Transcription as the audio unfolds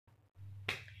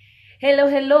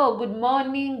Hello, good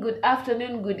morning, good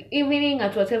afternoon, good evening,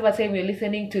 at whatever time you're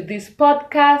listening to this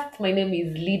podcast. My name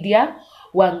is Lydia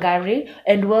Wangari,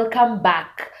 and welcome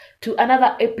back to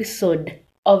another episode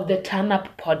of the Turn Up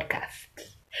podcast.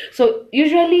 So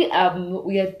usually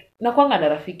we are nakwanga na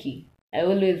rafiki. I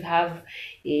always have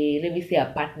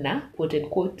a partner, quote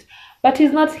unquote, but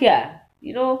he's not here.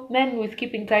 You know, men with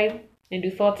keeping time, and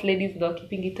you thought ladies not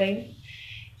keeping it time.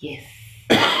 Yes.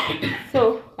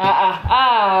 So,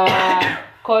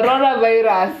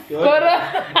 coronavirus.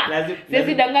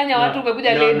 Sisi danganya watu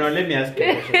umekuja late. No, let me ask you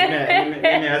a question.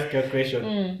 Let me ask you a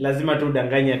question. Lazima tu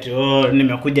danganya ati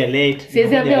nimekuja late.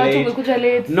 Sisi ambia watu umekuja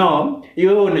late. No,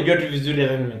 wewe unajua tu vizuri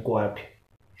hata nimekuwa wapi.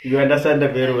 You understand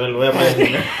very well where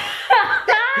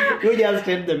you just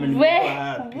tell them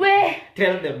where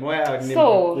tell them where.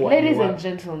 So, ladies and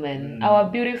gentlemen, our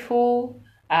beautiful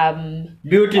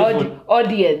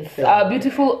audience, our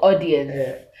beautiful audience.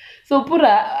 So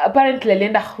Pura apparently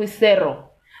alienda Huisero.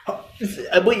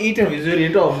 Abo ita vizuri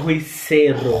ito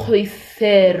Huisero.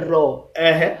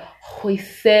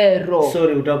 Huisero.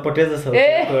 Sorry, utapoteza sauti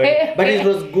yako. But it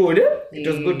was good. It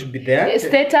was good to be there.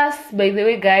 Status, by the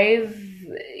way, guys,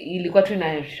 ilikuwa tu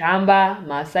na shamba,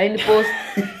 ma signpost,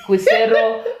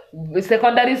 Huisero,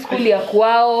 secondary school ya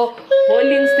kwao,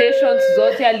 polling stations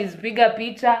zote alizipiga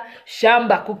picha,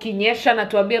 shamba kukinyesha na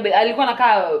tuambia alikuwa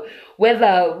anakaa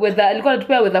weather alikuwa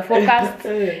anatupea weather forecast.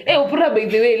 Upura, by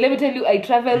the way, let me tell you, I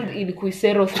traveled in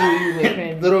Kuisero through you, my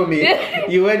friend. Through me.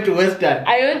 You went to Western.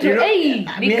 I went to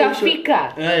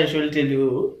nikafika. I should tell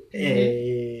you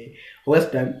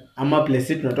Western ama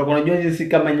place tunatoka, unajua jinsi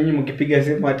kama nyinyi mkipiga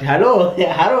simu ati hello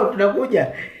tunakuja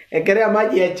ekelea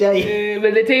maji ya chai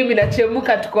by the time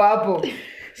inachemuka tuko hapo.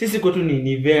 Sisi kwetu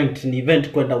ni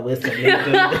event kwenda Western.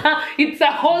 It's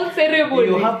a whole ceremony.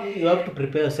 You have to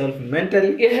prepare yourself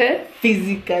mentally,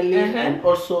 physically, and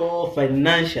also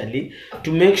financially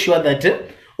to make sure that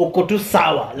uko tu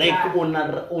sawa, like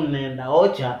unaenda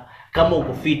ocha kama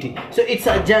uko fiti. So it's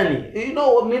a journey. You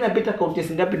know, mimi napita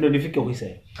counties ngapi ndio nifike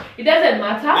Huisero? It doesn't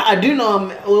matter. Do you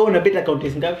know wewe unapita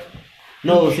counties ngapi?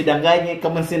 No, usidanganye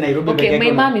kama si Nairobi. Okay,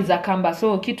 my mom is a Kamba,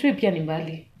 so Kitui pia ni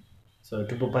mbali. So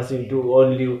tupo passing to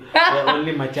only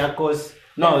Machakos.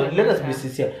 No, let us be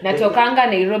sincere. Natokanga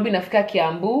Nairobi, nafika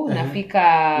Kiambu,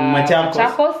 nafika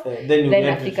Machakos, then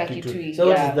nafika Kitui. So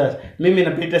what is that? Mimi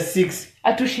napita 6.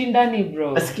 Atushindani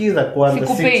bro. Asikiza kwanza 6.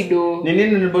 Sikupei do. Ni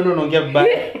nini mbona unaongea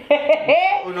vibaya?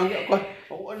 Unaongea kwa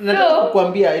nataka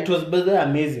kukuambia it was very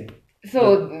amazing.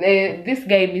 So this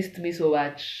guy missed me so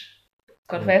much.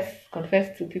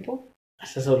 Confess to people.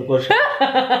 Sasa ulikuwa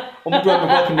mtu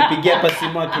amekuwa akinipigia hapa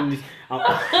simu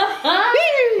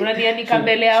unanianika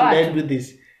mbele ya watu. Should I do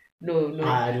this? No.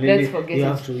 Let's forget you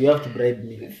have to bribe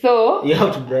me. So you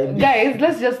have to bribe me. Guys,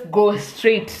 let's just go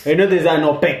straight. I know there's an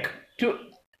OPEC. No.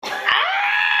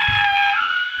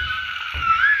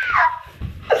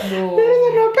 There is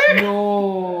an OPEC.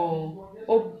 No.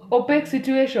 OPEC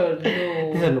situation. No.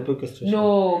 This is an OPEC situation.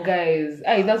 No, guys.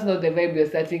 That's not the vibe we're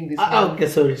starting this month. Okay,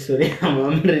 sorry.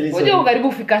 I'm really sorry. Waje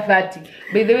ukaribu fika 30.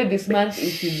 By the way, this month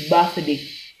is his birthday.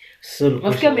 So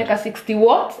Nafikia miaka 60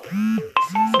 what?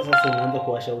 Sasa unaanza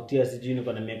kuwashautia sijui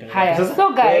niko na miaka ngapi. Sasa so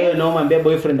guys, wewe naomba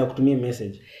boyfriend akutumie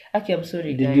message. Okay, I'm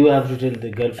sorry. Did you have to tell the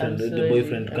girlfriend the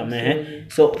boyfriend come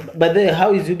So, but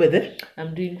how is you by the?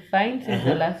 I'm doing fine since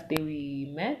the last day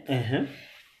we met.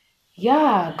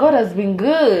 Yeah, God has been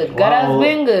good. God has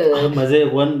been good. Maze,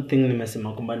 one thing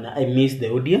nimesema kwamba I miss the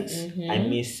audience. I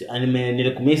miss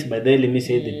nilikumiss by the, let me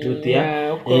say the truth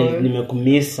here.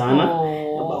 Nimekumiss sana.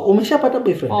 Umeshapata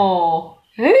boyfriend?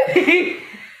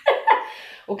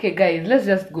 Okay guys, let's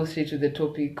just go straight to the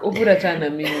topic. Obura chana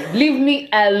mimi. Leave me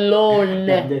alone.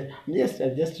 I'm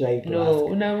just trying to ask.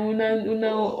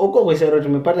 Uko Huisero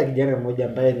tumepata kijana mmoja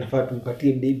ambaye nafaa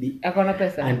tumpatie baby. Akona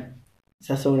pesa.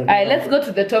 Sasa let's go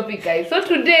to the topic guys. So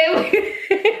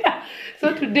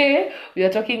today we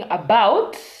are talking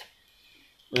about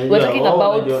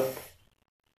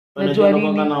unajua nini?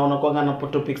 Unakuanga na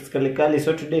topics kali.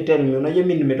 So today tell me, unajua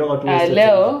mimi nimetoka tu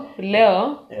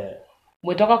leo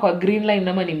umetoka kwa Green Line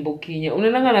ama ni Mbokinya?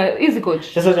 Unaendanga na hizi coach?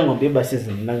 Sasa acha ngombe basi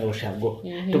zinanga ushago.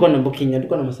 Tuko na Mbokinya,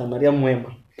 tuko na Msamaria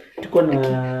Mwema. Tuko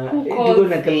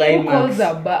na Climax.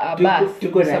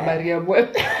 Tuko na Msamaria Mwema.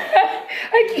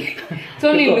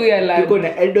 Tony Luya la. Tuko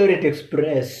na Eldoret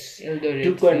Express.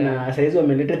 Tuko na saizi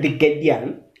wameleta The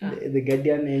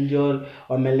Guardian Angel,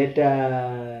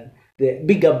 wameleta the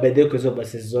big up by the kwa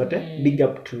buses zote. Big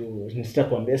up to Mr.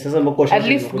 Kwambia. Sasa mbona at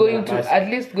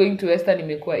least going to Western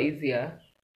imekuwa easier.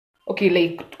 Okay,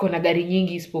 like kuna gari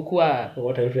nyingi isipokuwa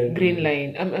Green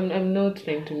Line. I'm not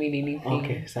trying to mean anything.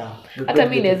 Okay, sawa. Hata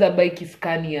mimi naweza buy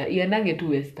Kiscania. Ianange tu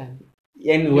Western.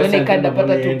 yani Yone kanda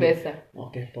pata tu pesa.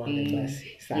 Okay, pole basi.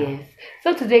 Yes.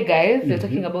 So today, guys, we're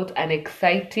talking about an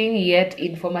exciting yet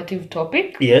informative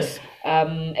topic. Yes.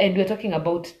 And we're talking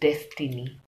about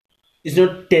destiny. It's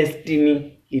not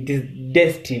destiny, it is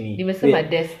destiny. Nimesema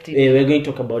destiny. We're going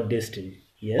to talk about destiny.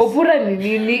 Yes. Ovura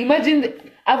ni imagine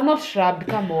I've not shrubbed,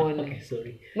 come on. Okay,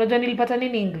 sorry. Unajua nilipata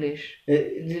nini English?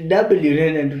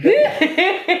 W and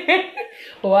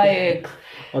YX.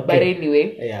 Okay. But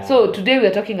anyway, Yeah. so today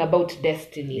we're talking about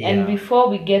destiny. Yeah. And before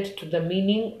we get to the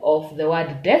meaning of the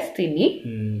word destiny,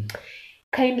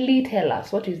 kindly tell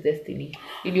us, what is destiny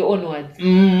in your own words?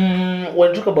 When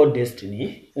we talk about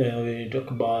destiny, we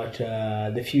talk about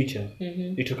the future.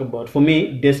 We talk about, for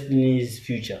me, destiny is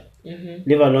future.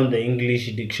 Leave alone the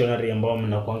English dictionary ambao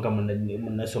mnakuanga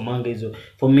mnasomanga hizo.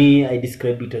 For me, I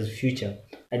describe it as future.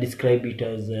 I describe it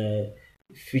as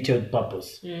future with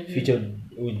purpose, future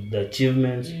with the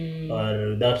achievements or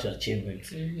without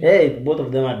achievements. Hey, both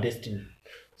of them are destiny.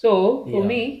 So for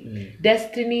me,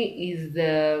 destiny is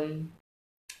the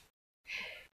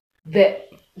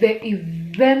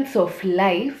events of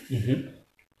life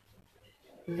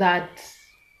that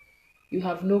you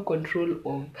have no control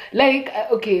of. Like,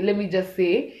 okay, let me just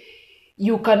say,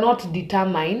 you cannot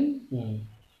determine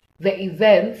the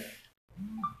events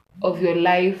of your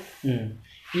life.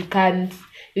 You can't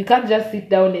just sit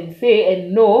down and say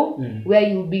and know where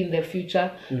you'll be in the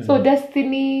future. So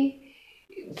destiny,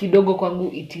 kidogo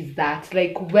kwangu, it is that,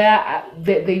 like, where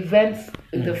the events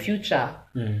in the future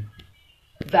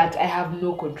that I have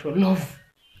no control of.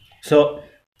 So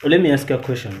let me ask you a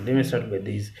question. Let me start with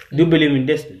this. Do you believe in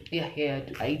destiny? Yeah,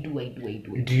 I do.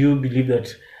 Do you believe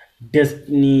that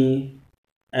destiny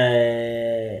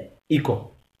iko?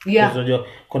 Yeah. So,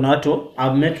 kuna watu,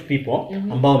 I've met people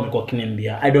ambao wamekuwa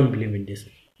kiniambia I don't believe in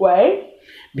destiny. Why?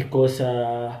 Because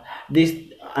this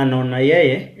anaona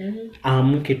yeye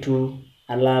amke tu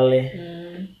alale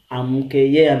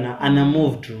amke yeye ana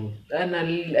move tu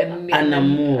ana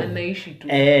move anaishi tu.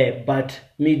 But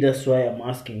me, that's why I'm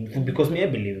asking, because me, I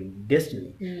believe in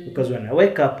destiny. Because when I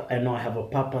wake up, I know I have a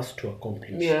purpose to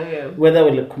accomplish. Whether I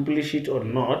will accomplish it or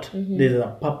not, there's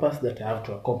a purpose that I have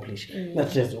to accomplish.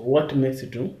 That's just what makes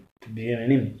it to be an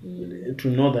enemy, to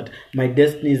know that my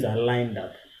destinies are lined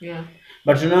up. Yeah.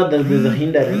 But to know that there's a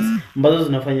hindrance ambazo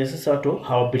zinafanya sasa watu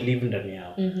hawa believe ndani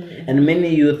yao. And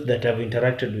many youth that have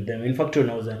interacted with them, in fact when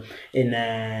I was in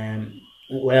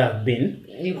where I've been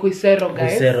in Kuisero,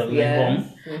 guys. Kuisero,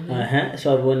 yes.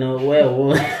 So when where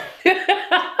was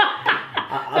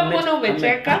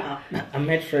I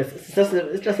met friends.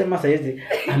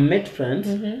 I met friends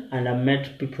and I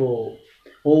met people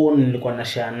who nilikuwa na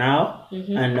share nao,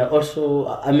 and also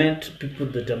I met people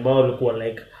that ambao walikuwa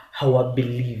like how I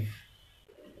believe.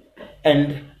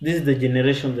 And this is the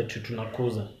generation that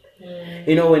tunakuza.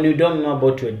 You know, when you don't know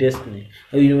about your destiny,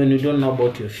 when you don't know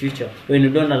about your future, when you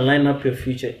don't align up your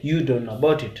future, you don't know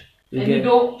about it. The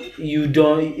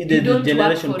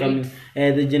generation coming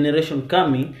the generation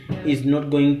coming is not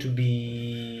going to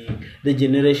be the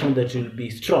generation that will be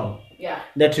strong.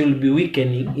 That will be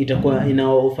weakening. Itakuwa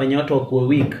inaofanya watu wakuwe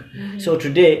weak. So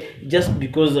today, just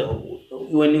because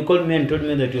when you called me and told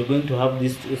me that you're going to have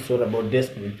this story about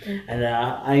destiny, and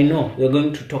I know we're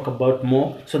going to talk about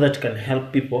more so that it can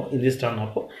help people in this turn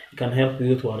up. It can help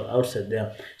youth who are outside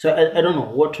there. So I don't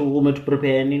know what women to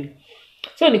prepare any.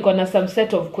 So niko na some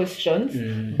set of questions,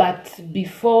 but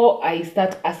before I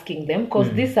start asking them,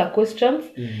 because these are questions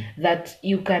that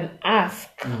you can ask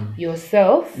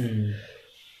yourself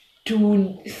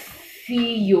to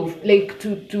see your, like,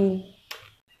 to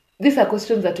these are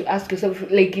questions that you ask yourself,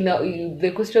 like, you know,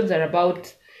 the questions are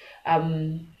about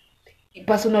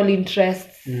personal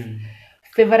interests,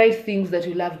 favorite things that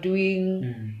you love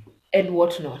doing, and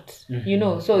whatnot. You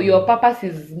know, so your purpose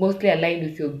is mostly aligned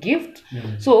with your gift.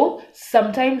 So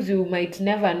sometimes you might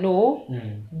never know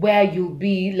where you'll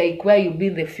be, like where you'll be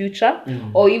in the future,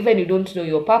 or even you don't know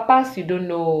your purpose, you don't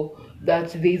know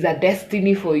that there is a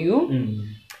destiny for you.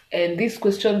 And these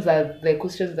questions are the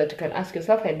questions that you can ask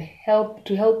yourself and help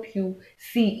you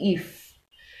see if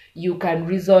you can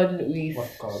reason with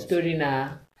story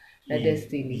na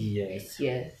destiny.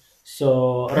 Yes.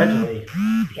 So right away.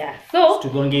 Yeah. So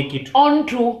on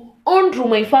to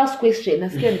my first question.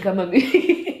 Nasikia kama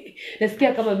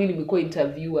mimi nimekuwa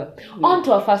interviewer. On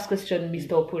to our first question,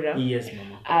 Mr. Opura. Yes,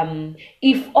 mama.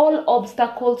 If all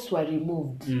obstacles were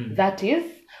removed, that is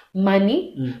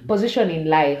money, position in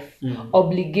life,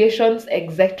 obligations,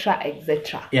 etc.,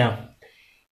 etc. Yeah.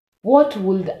 What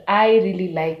would I really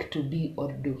like to be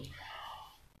or do?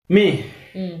 Me,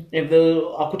 if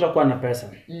hakutakuwa na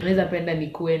pesa, naweza penda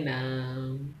nikuwe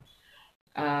na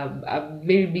a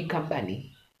very big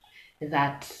company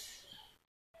that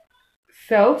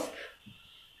sells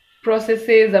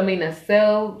processes, ina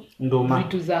sell Nduma.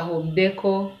 vitu za home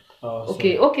decor. Oh,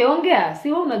 okay ongea,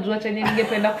 si wewe unajua chenye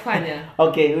ningependa kufanya.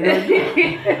 Okay,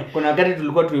 kuna wakati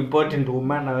tulikuwa tuimport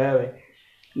nduma na wewe.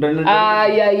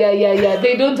 Yeah,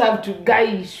 they don't have to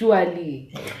guy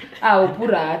surely.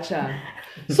 Upura acha.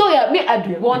 So yeah, me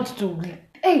I'd want to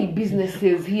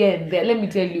businesses here and there. Let me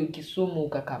tell you, Kisumu,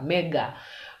 Kakamega,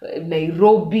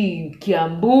 Nairobi,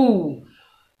 Kiambu,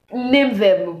 name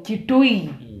them, Kitui,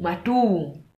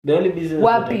 Matu. The only business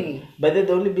Wapi.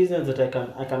 the only business that I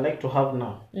can like to have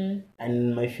now and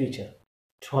in my future,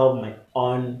 to have my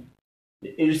own.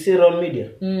 You see around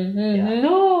media? Yeah.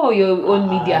 No, your own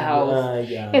media house.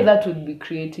 Yeah. Hey, that would be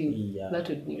creative. Yeah. That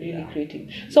would be really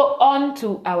creative. So on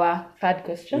to our third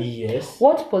question. Yes.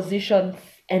 What positions,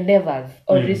 endeavors,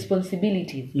 or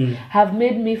responsibilities have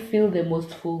made me feel the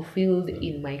most fulfilled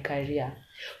in my career?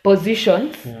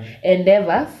 Positions,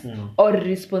 endeavors, or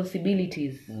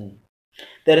responsibilities?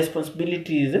 The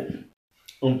responsibilities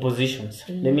on positions.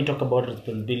 Let me talk about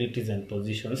responsibilities and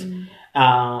positions.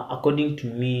 According to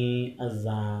me, as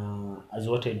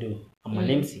what I do, I'm an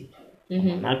MC, I'm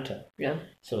an actor. Yeah.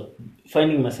 So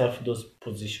finding myself in those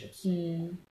positions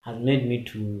has made me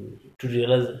to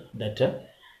realize that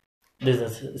there's a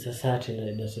society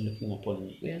that's looking upon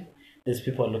me. Yeah. There's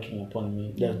people looking upon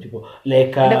me. There's people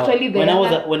like when I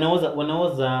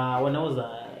was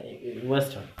in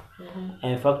Western.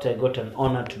 In fact, I got an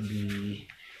honor to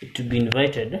be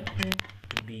invited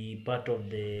to be part of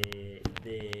the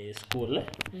school,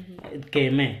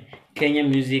 KMA, Kenya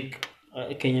Music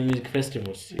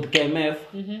Festivals, KMF.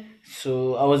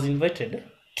 So I was invited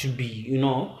to be,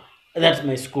 that's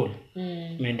my school.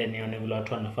 Yeah.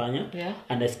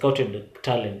 And I scouted the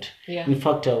talent. Yeah. In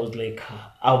fact, I was like,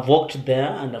 I've walked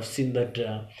there and I've seen that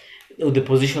the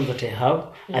position that I have,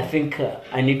 I think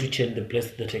I need to change the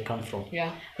place that I come from.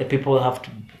 Yeah. The people have to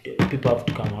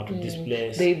come out of this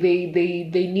place.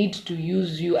 They need to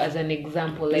use you as an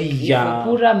example. Like if Yeah.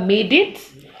 Upura made it,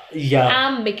 Yeah.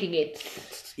 I'm making it.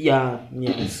 Yeah,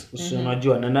 yes. So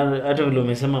unajua na hata vile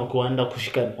umesema kuanda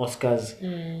kushika Oscars.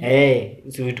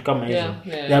 So vitu kama hizo.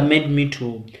 Yeah. That made me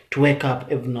to wake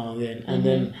up every now and then. And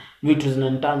then vitu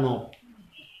zinanitano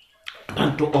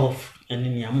turn to off. And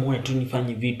niamue tu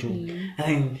nifanye vitu. I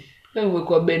think Wewe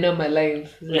kwa Benama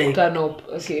lines. Like- Turn up.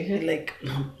 Okay. like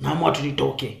naamua tu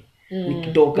nitoke.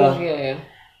 Nikitoka. Yeah.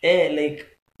 Like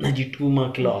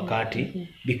najituma kila wakati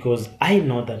because I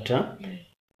know that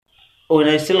when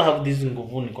I still have this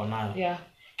nguvu niko nayo. Yeah.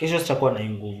 Kesho sitakuwa na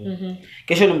hiyo nguvu.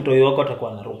 Kesho ni mtoi wako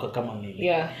atakuwa anaruka kama mimi.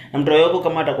 Yeah. Na mtoi wako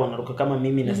kama atakuwa anaruka kama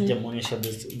mimi na sijamuonyesha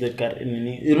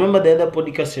nini. You remember the other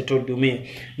podcast I told you me,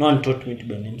 no one taught me to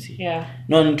be an MC. Yeah.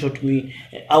 No one taught me.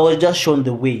 I was just shown the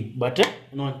way, but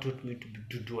no one taught me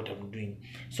to do what I'm doing.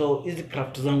 So hizi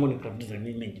craft zangu ni craft za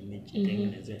image.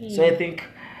 So I think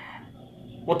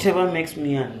whatever makes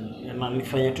me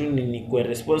nifanya tu nikuwe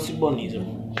responsible ni hizo.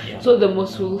 Yeah. So the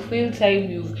most fulfilled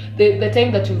time the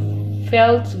time that you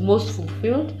felt most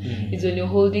fulfilled is when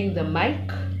you're holding the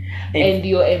mic and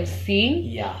you're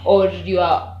emceeing, or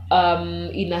you're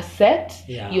in a set,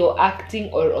 you're acting,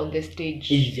 or on the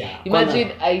stage.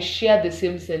 Imagine I share the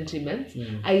same sentiments.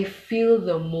 I feel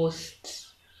the most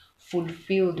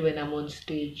fulfilled when I'm on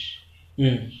stage.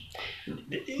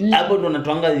 Hapo ndo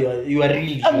natuanga you are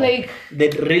real. I'm like, the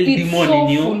real it's demon so in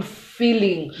you.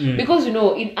 fulfilling because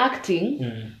in acting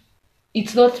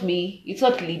it's not me, it's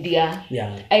not Lydia.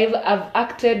 Yeah. I've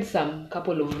acted some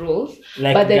couple of roles,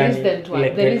 Like but there Gani, isn't one.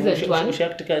 like There Gani. isn't one.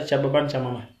 Ushaaktika cha baba na cha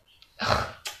mama.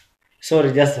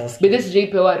 Sorry, just ask. But this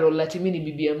JPewa role ati mimi ni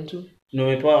bibi ya mtu. No,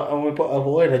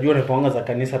 wewe unajua unapanga za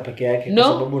kanisa peke yake kwa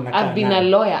sababu No, unakaa. I've been a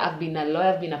lawyer,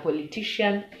 I've been a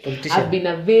politician. I've been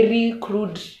a very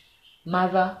crude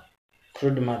mother.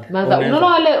 Crude mother. Unaona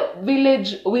wale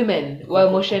village women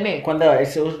wa Moshene. Kwanza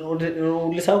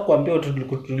ulisahau kuambia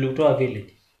tulitoa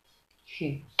village.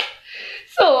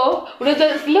 So,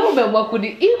 leo umeamua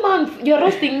hii month you're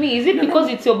roasting me. Is it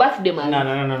because it's your birthday month?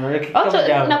 No. Calm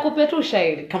down. Nakupea tu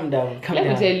shairi. Calm down. Let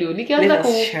me tell you,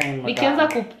 nikianza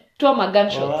kutoa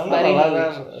magunshots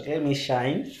baridi. Let me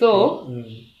shine. So,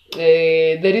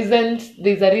 there's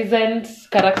a recent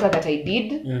character that I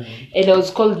did, and I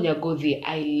was called Nyagodhi.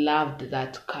 I loved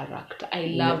that character. I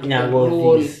loved the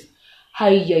role.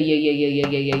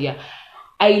 Yeah.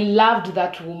 I loved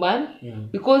that woman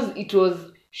because it was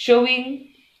showing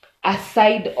a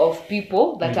side of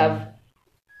people that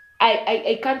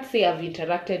I can't say I've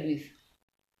interacted with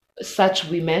such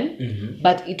women,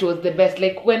 but it was the best.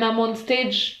 Like when I'm on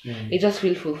stage, I just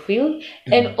feel fulfilled.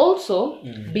 And also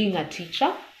being a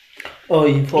teacher, Oh,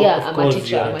 I'm a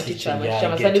teacher. I'm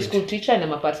a Sunday school teacher, and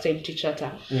I'm a part-time teacher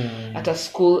at a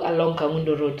school along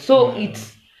Kamundo Road. So I'm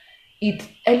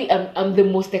the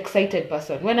most excited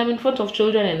person when I'm in front of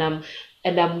children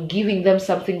and I'm giving them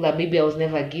something that maybe I was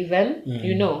never given,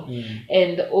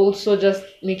 and also just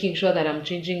making sure that I'm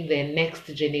changing the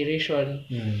next generation.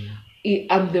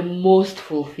 I'm the most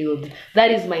fulfilled.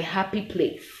 That is my happy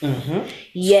place.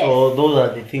 Yes. So those are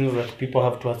the things that people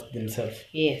have to ask themselves.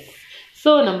 Yes.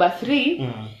 So number 3.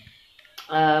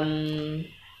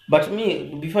 But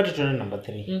me, before to turn number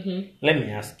 3, let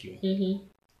me ask you.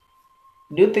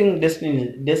 Do you think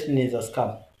destiny is a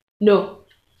scam? No,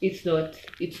 it's not.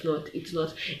 It's not.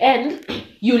 And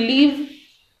you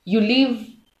live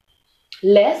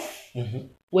less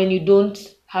when you don't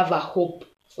have a hope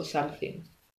for something.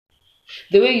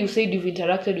 The way you said you've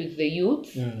interacted with the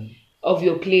youth of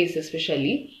your place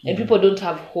especially, and people don't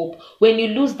have hope. When you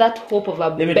lose that hope of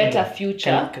a better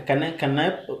future,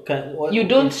 you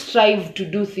don't strive to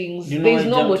do things. There's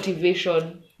no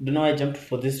motivation. Do you know I jumped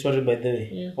for this story, by the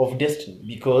way, of destiny?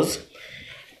 Because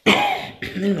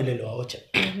mimi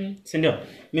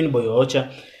boy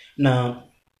ocha. Now,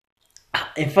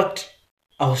 in fact,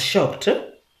 I was shocked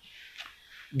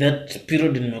that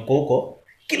period in Mekoko.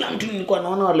 Kila mtu nilikuwa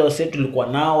naona wale wase tulikuwa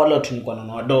nao, wale watu nilikuwa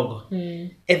naona wadogo.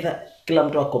 Either kila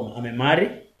mtu amemari,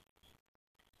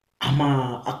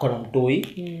 ama ako na mtoi,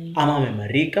 ama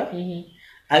amemarika.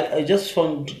 I just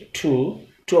found two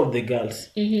of the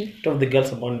girls. Two of the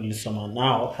girls ambao nilisoma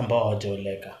nao ambao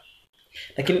hawajaoleka.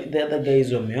 Lakini the other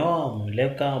guys wameoa,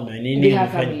 wameoleka, wamenini, they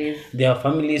have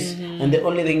families, and the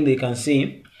only thing they can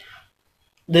see,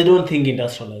 they don't think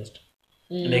industrialized.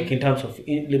 Like in terms of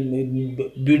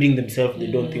building themselves, they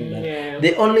don't think that.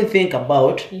 They only think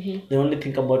about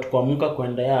kuamka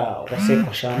kwenda ya wase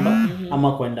kwa shamba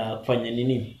ama kwenda kufanya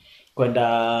nini,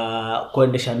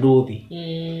 kwenda shanduthi.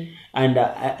 And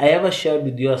I ever shared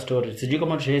with you a story. Sijui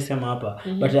kama tushasema hapa,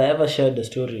 but I ever shared the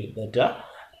story that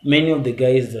many of the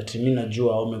guys that mimi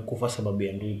najua wamekufa sababu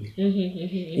ya nduthi.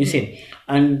 You see,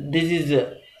 and this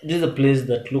is a place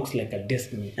that looks like a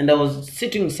destiny. And I was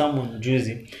sitting with someone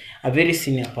juicy, a very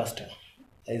senior pastor.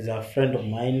 Is a friend of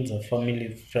mine, is a family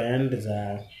friend,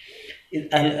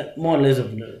 more or less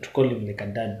to call him like a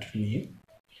dad to me.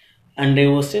 And they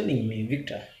was telling me,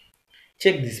 Victor,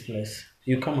 check this place.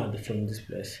 You come out from this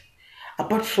place.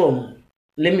 Apart from,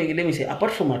 let me say,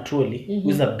 apart from a trolley,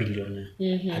 who's a billionaire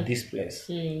at this place,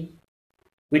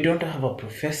 we don't have a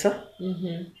professor.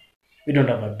 We don't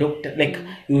have a doctor. Like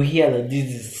you hear that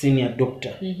this is senior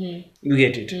doctor. You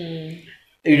get it.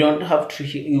 You don't have to.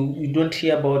 You don't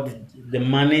hear about the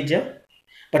manager,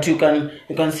 but you can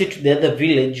sit to the other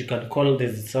village. You can call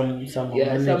there's some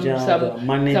manager, some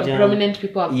prominent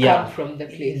people have come from the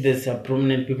place. There's some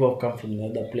prominent people have come from the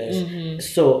other place.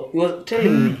 So you were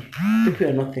telling me people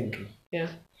are not thinking. Yeah.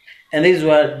 And this is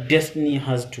where destiny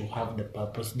has to have the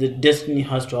purpose. The destiny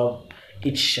has to have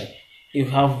its shape.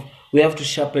 We have to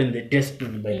sharpen the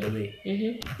destiny, by the way.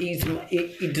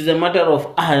 It is a matter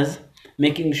of us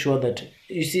making sure that,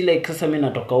 you see, like sasa mimi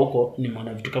natoka huko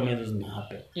nimeona vitu kama hizo zina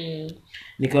happen.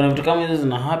 Nikiona vitu kama hizo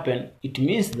zina happen, it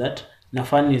means that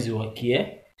nafanya niziwakie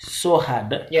so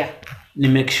hard. Ni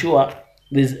make sure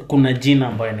kuna jina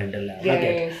ambayo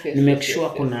inaendelea. Ni make sure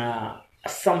kuna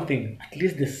something, at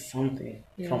least there's something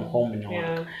from home in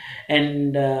work.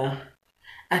 And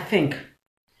I think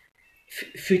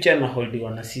future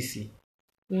inaholdiwa na sisi.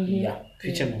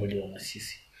 Future inaholdiwa na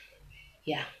sisi.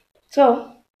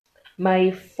 So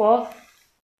my fourth,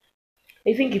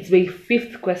 I think it's my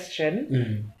fifth question.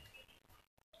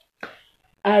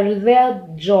 Are there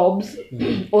jobs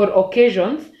or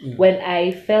occasions when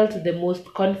I felt the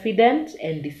most confident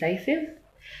and decisive?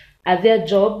 Are there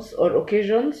jobs or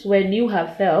occasions when you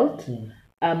have felt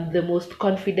the most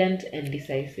confident and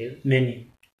decisive?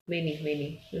 Many.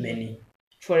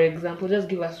 For example, just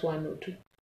give us one or two.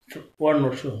 One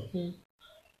or two?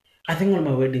 I think all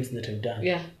my weddings that I've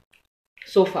done.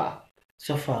 So far.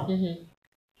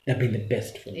 They've been the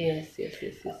best for me. Yes.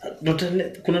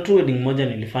 Kuna tu wedding moja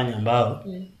nilifanya ambao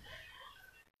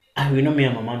we know me,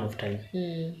 I'm a man of time.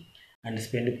 And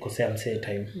spend kukosea msee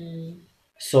time.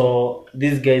 So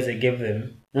these guys I gave them,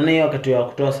 naona hiyo wakati wa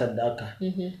kutoa sadaka.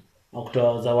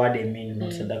 Kutoa zawadi, I mean,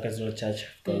 not sadaka, is not church,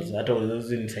 because hata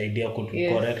wazazi nisaidia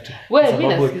correct.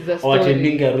 Sababu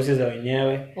watendinga harusi za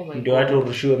wenyewe, ndio watu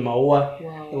urushiwe maua.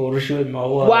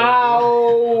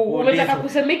 Wow. Umetaka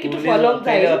kusema kitu for a long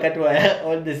time. Wakati wa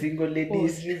all the single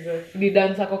ladies. Ni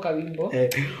dance yako kawimbo.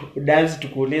 Dance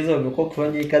tukuuliza umekuwa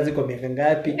kufanya kazi kwa miaka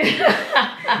ngapi?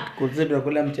 Kuuliza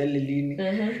tunakula mchele lini?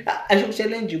 I should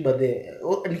challenge you, but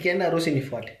nikienda harusi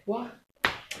nifuate.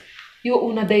 Yo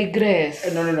una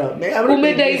digress. No.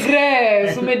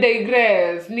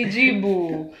 Umedigress.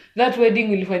 Nijibu. That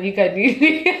wedding ilifanyika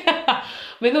nini?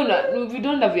 Mendo una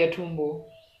vidonda vya tumbo.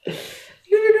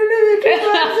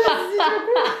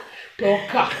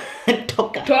 Toka.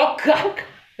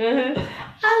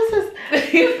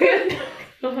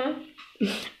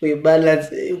 We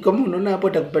balance kama unaona hapo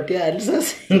takupatia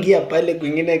ulcers ingia pale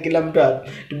kwingine kila mtu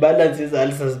to balance his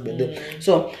ulcers better.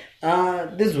 So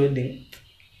this wedding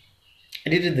I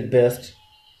did the best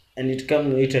and it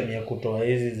came later ya kutoa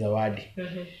hizi zawadi.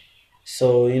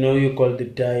 So you call the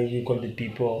time, you call the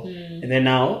people, and then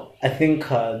now I think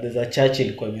there's a church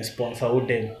ilikuwa sponsor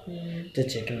udem.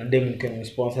 Church na dem ilikuwa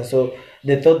sponsor, so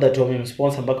they thought that wame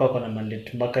sponsor mpaka wako na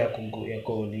mandate mpaka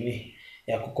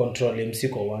ya kucontrol MC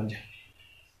kwa uwanja.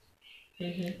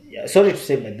 Yeah, sorry to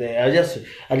say, but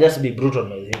I'll just be brutal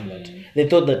by them, but they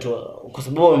thought that kwa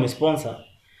sababu wame sponsor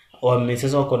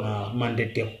sasa wako na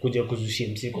mandate ya kuja kuzushia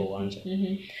MC kwa uwanja.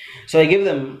 So I give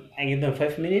them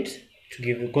 5 minutes to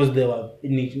give, because they were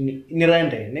ni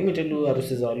rende. Let me tell you,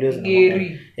 harusi za walio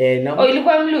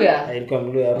ilikuwa Mluya? Ilikuwa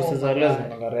Mluya. Harusi za walio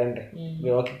zinapanga rende.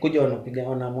 Wakikuja wanapiga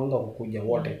mwanga kukuja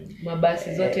wote.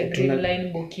 Mabasi zote Green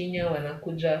Line Bokinya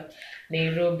wanakuja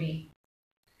Nairobi.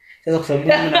 Sasa kwa sababu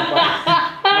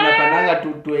mnapanga tu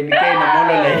NK na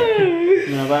monoline.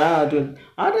 Mnapanga tu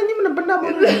hata nyinyi mnapanda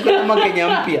monoline kama Kenya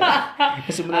mpya.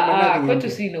 Sasa mnapanda kwetu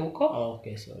sina huko.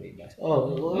 Okay, sorry guys.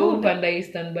 Upanda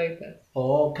Eastern Bypass.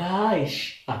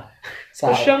 Gosh.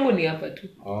 Sawa. Ushangu ni hapa tu.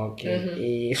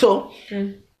 Okay. So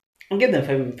I'll give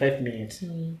them 5 minutes.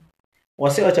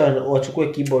 Wase wachukue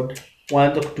keyboard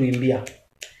waanze kutuimbia.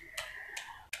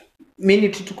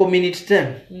 Minute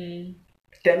 10.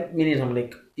 10 minutes I'm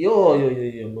like yo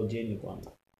ngojeni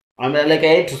kwanza. I'm like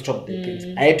I had to stop the things.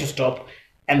 I had to stop,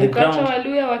 and the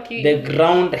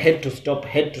ground had to stop,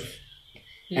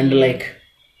 and like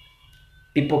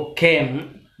people came,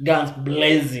 guns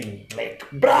blazing, like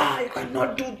bruh, you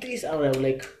cannot do this. I was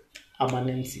like, I'm an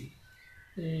MC.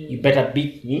 You better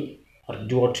beat me or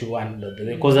do what you want,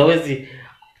 because always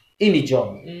any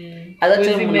job. At that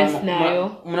time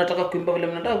mnataka kuimba vile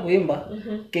mnataka kuimba,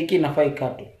 keki inafaa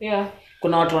ikatwe. Yeah.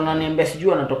 Kuna watu wananiambia sijui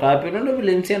wanatoka wapi. Unaona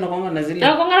vile MC anakuanga na zile.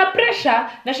 Anakuanga na pressure,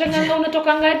 na shanganga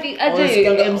unatoka ngati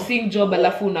aje MC job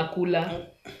alafu unakula.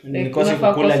 Because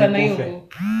kukula sana hiyo.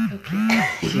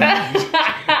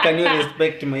 Can you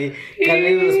respect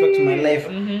my life?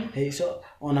 Hey, so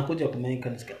wanakuja kumaika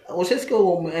nisikia. Usisikia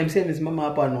MC amesimama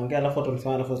hapa anaongea alafu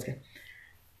atamsema alafu usikia.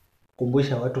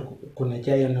 Kumbusha watu kuna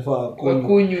chai anafaa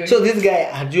kunywa. So this guy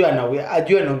ajua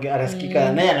anaongea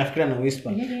anasikika naye anafikiria na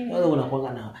whisper. Wewe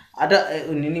unakuanga na hata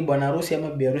nini bwana harusi ama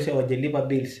bi harusi hawajalipa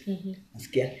bills.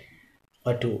 Nasikia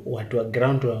watu wa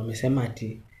ground wamesema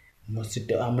ati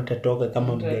mtatoka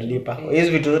kama mjalipa.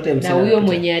 Hizo vitu zote msema. Na huyo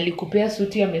mwenye alikupea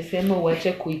suti amesema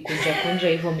uache kuikunja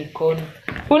hivyo mikono.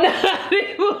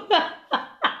 Unaharibu.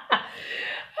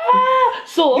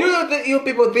 So you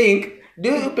people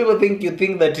think you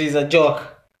think that is a joke?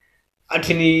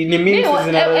 Ati ni memes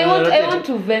I want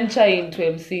to venture into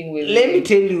MCing with. Let me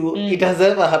tell you, it has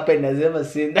ever happened. Has ever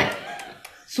seen that.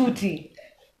 Suti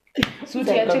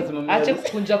ache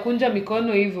kunja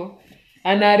mikono hivyo.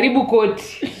 Anaharibu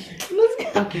koti.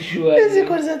 Akishua. Hizi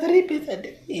kwa za 3 pesa.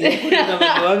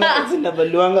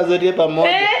 Zinabaluanga zote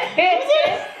pamoja.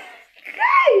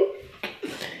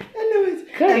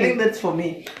 I think that's for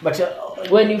me. But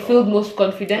when you feel most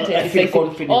confident and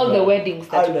decisive, all the weddings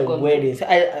that you've gone weddings.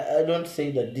 I don't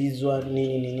say that this one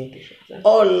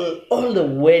all the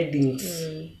weddings.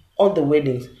 All the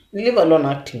weddings. Leave alone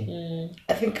acting.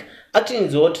 I think acting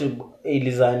is what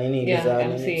ilizani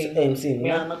MC.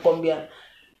 Na nakwambia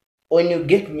when you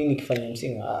get me nikifanya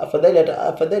MC,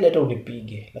 afadhali hata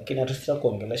unipige, lakini hata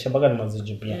kuongelesha mpaka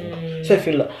nimazeje pia. So I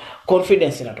feel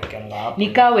confidence inatokea hapo.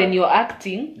 Nika when you're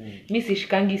acting, mimi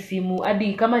sishikangi simu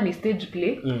hadi kama ni stage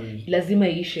play, lazima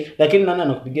iishe. Lakini nani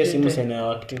anakupigia simu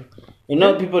sana acting? You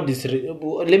know people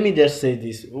let me just say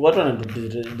this. What wana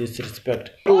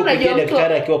disrespect. Unajua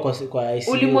daktari akiwa kwa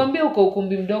ICU. Ulimwambia uko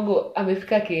ukumbi mdogo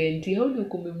amefika KNT. Haoni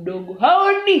ukumbi mdogo.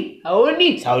 Haoni.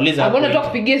 Sauliza. Mbona tu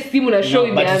kupigia simu na show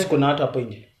imeanza. But kuna watu hapo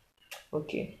nje.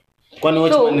 Okay. Kwani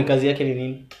watchman ni kazi yake ni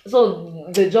nini? So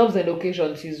the jobs and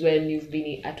occasions is when you've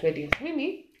been at weddings.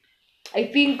 Mimi I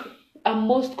think I'm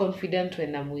most confident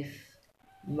when I'm with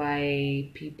my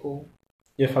people.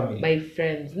 Your family? My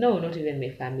friends. No, not even my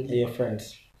family. Your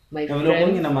friends. My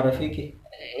friends. Na marafiki?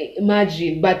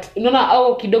 Imagine, but unaona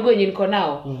au kidogo yenye niko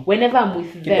nao, whenever I'm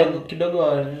with them. Kidogo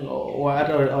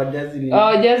hata wajazi ni.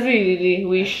 Wajazi ni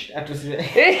wish. Atusiwe.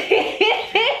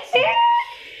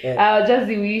 Just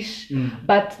wish.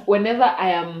 But whenever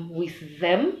I am with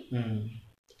them,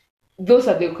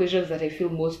 those are the occasions that I feel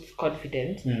most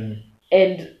confident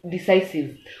and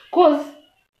decisive. Cause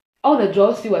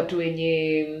unajua si watu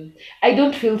wenye I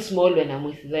don't feel small when I'm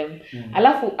with them.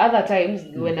 Alafu other times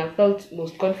when I felt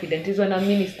most confident is when I'm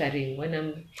ministering, when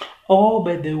I'm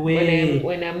by the way,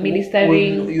 when I'm ministering,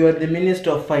 when you are the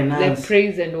minister of finance, the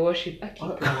praise and worship.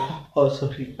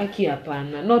 Sorry. Aki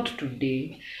hapana, not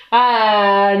today.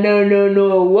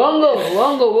 No.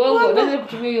 Wongo. Nani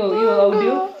kutumia hiyo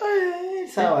audio?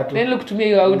 Sawa tu. Nani kutumia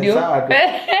hiyo audio? Sawa tu.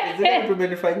 Zile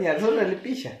tumenifanyia, sasa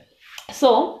nalipisha.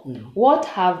 So, what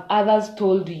have others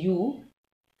told you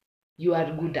you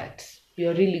are good at?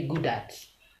 You're really good at?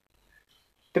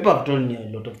 People have told me a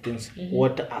lot of things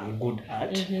what I'm good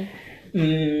at.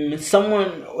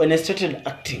 Someone, when I started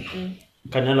acting,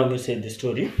 can I longer say the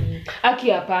story? Aki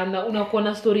hapana, unakuwa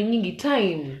na story nyingi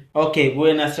time. Okay,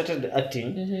 when I started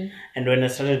acting and when I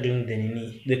started doing the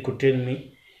nini, they could tell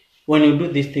me, when you do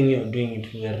this thing, you're doing it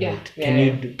very right.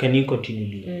 Can you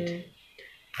continue doing it?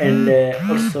 And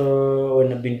also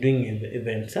when I've been doing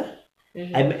events,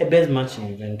 I best match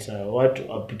in events. What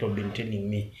have people been telling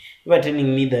me? They were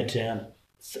telling me that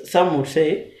some would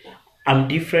say I'm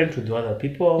different with other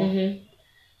people.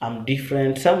 I'm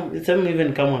different. Some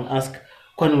even come and ask,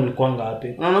 kwani ulikuanga wapi?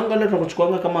 Unaona leo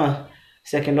tunakuchukuanga kama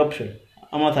second option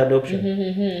ama third option.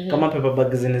 Kama paper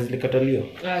bag zilikataliwa.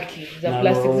 Okay, za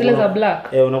plastic zile za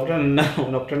black.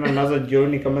 Unakutana nazo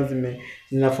jioni kama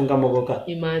zinafunga mogoka.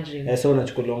 Imagine. So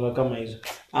unachukuliwa kama hizo.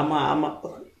 Ama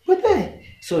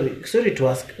sorry to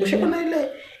ask. Ushaona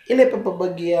ile paper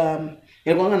bag ya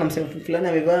nilikuanga na msemo fulani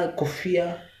amevaa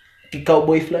kofia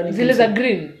kicowboy fulani zile za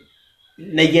green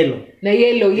na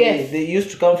yellow, yes. They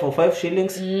used to come for 5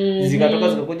 shillings. Zikatoka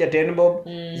zikakuja 10 bob.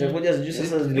 Zikakuja sijui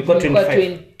sasa zilikuwa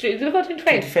 25. Zilikuwa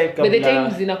 25. By the time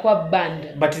zinakuwa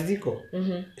banned. But ziko.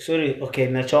 Sorry, okay,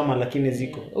 nachoma lakini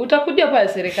ziko. Utakuja pa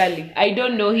serikali. I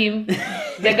don't know him.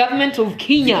 The government of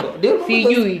Kenya.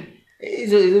 Sijui.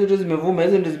 Hizo vitu zimevuma,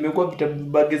 hizo ndio zimekuwa vitabu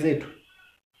bag zetu.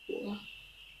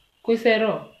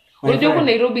 Kuisero. Unajua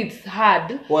Nairobi it's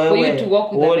hard for you to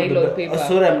walk with a nylon paper.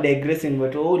 Sorry, I'm digressing,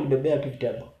 but all bebea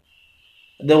vitabu.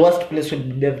 The worst place to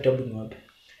bebea vitabu ni wapi?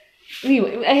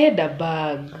 I had a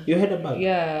bag. You had a bag?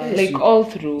 Yeah, yes, like all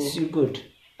through. You good.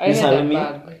 I had a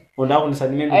bag. Unataka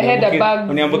kunisalimia? I had a bag.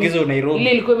 Uniambukize Nairobi.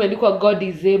 Ile ilikuwa imeandikwa God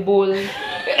is able.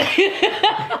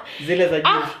 Zile za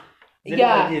jeans.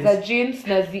 Za jeans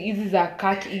na hizi za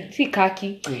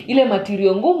kaki. Ile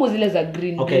material ngumu zile za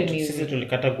green. Okay, sisi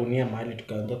tulikata gunia mahali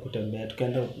tukaanza kutembea,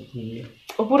 tukaenda kunini.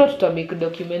 Upura tutamake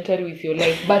documentary with your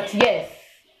life, but yes.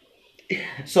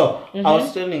 So, I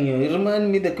was telling you,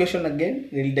 remind me the question again.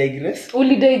 We'll digress.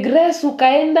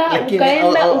 Ukaenda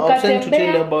ukatembea. To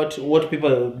tell you about what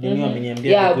people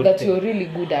wameniambia. Yeah, that you're really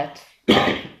good at.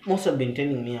 Most have been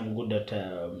telling me I'm good at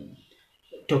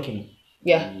talking.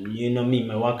 Yeah. You know me,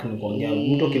 my work ni kuongea.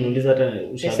 Mtu ukiniuliza hata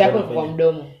ushauri. Pesa yako kwa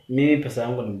mdomo. Mimi pesa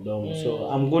yangu ni mdomo.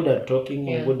 So I'm good at talking.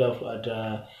 I'm good at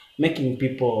making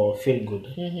people feel good.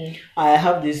 I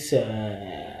have this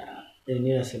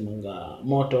ninasemanga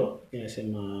motto,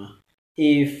 ninasema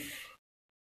if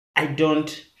I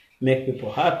don't make people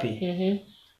happy,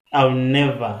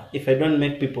 if I don't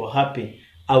make people happy,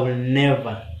 I will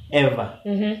never ever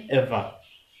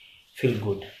feel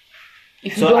good.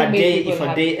 If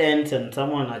a day ends and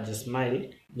someone has just smiled,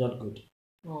 not good.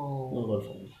 Oh. Not good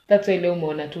for me. That's why leo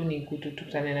umeona tu ni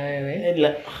kutukutana na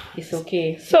wewe. It's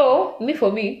okay. So,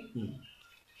 for me,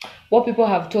 what people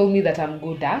have told me that I'm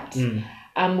good at,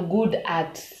 I'm good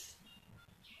at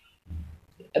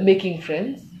making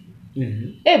friends.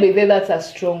 Baby, that's a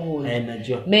stronghold. Maintenance.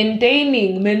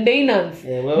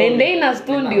 Maintenance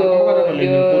tu ndio.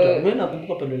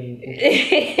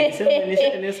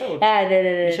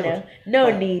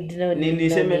 No need.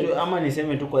 Niseme tu ama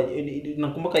niseme tu kwa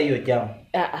nakumbuka hiyo jam.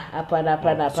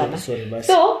 Hapana.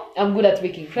 So, I'm good at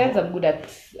making friends, I'm good at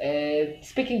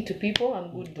speaking to people,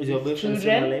 I'm good with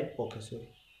children. Okay, sorry.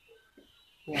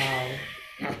 Wow.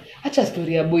 Acha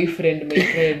story ya boyfriend, my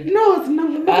friend. No, it's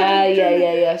not.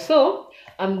 Yeah. So,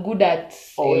 I'm good at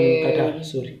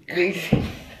sorry.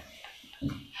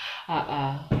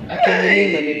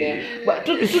 But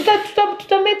to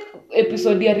make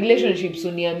episode ya relationships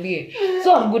uniambie.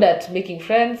 So I'm good at making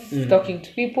friends, talking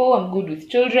to people, I'm good with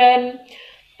children,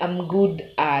 I'm good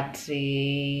at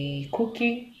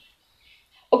cooking.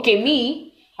 Okay,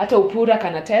 me hata Upura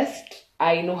can attest,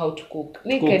 I know how to cook.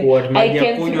 I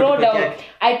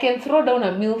can throw down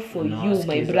a meal for you,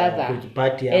 my brother.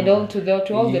 And all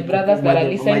to all the brothers that are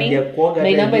listening.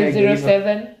 My number is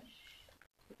 07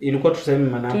 ilikuwa tuseme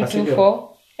manamba 224.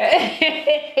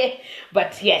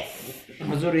 But yes.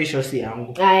 Mazuri shosi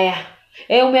yangu.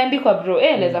 Umeandikwa bro.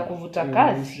 Naweza kuvuta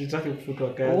kazi. Sitaki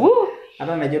kufutwa kazi.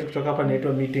 hata najua kutoka hapa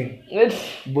naitwa meeting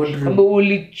boardroom Kama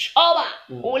ulichoma.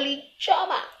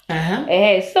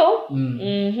 So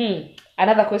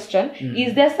another question,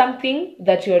 is there something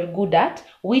that you're good at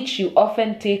which you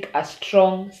often take a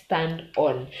strong stand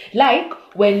on? Like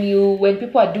when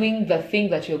people are doing the thing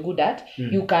that you're good at,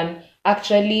 you can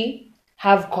actually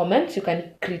have comments, you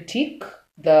can critique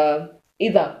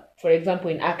either, for example,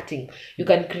 in acting, you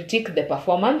can critique the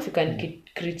performance, you can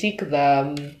critique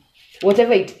the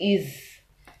whatever it is.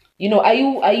 You know, are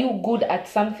you good at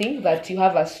something that you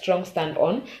have a strong stand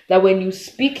on, that when you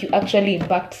speak you actually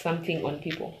impact something on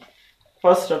people?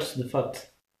 First starts the facts.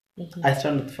 I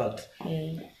stand with facts.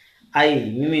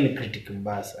 Mimi ni critic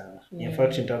mbaya sana. In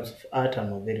fact, in terms of art,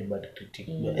 I'm a very bad critic.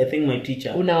 But I think my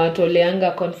teacher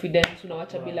unawatoleanga confidence,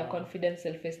 unawacha bila confidence,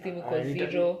 self-esteem iko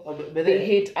zero. They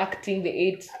hate acting, they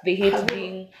hate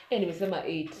being. Nimesema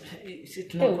 8. Si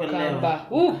tunakuelewa.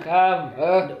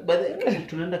 But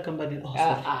tunaenda kamba ni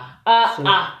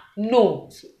no.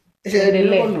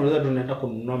 Unaweza tunaenda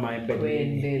kununua maembe.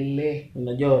 Kuendelee.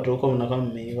 Unajua watu huko mnakaa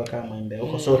mmeiva kama maembe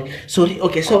huko. Sorry.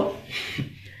 Okay, so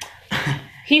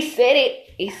He said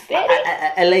it.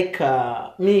 I like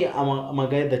me. I'm a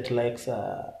guy that likes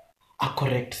a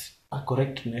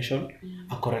correct nation,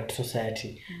 a correct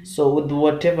society. So with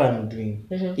whatever I'm doing,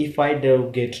 if I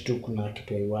do get to kuna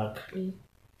kitu I work,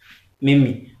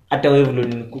 mimi hata wewe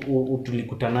vile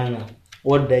tulikutananga,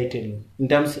 what did I tell you? In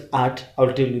terms of art,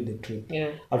 I'll tell you the truth. Yeah.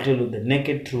 I'll tell you the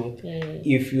naked truth.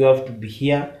 If you have to be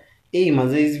here,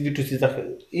 hizi vitu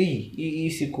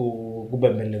si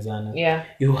kubembelezana. Yeah.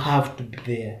 You have to be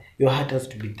there. Your heart has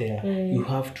to be there. You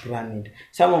have to run it.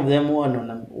 Some of them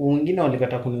wanaona wengine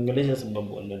walikata kuniongelesha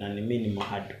sababu waliona ni mimi ni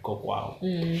hardcore kwao.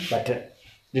 But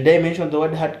did I mention the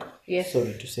word hardcore? Yes.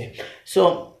 Sorry to say.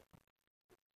 So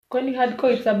when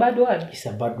hardcore, it's a bad word. It's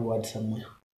a bad word somewhere.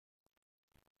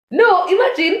 No,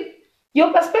 imagine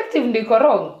your perspective ndiko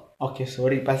wrong. Okay,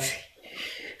 sorry, but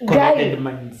guy,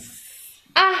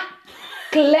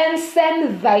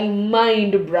 cleanse thy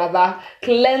mind, brother.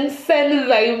 Cleanse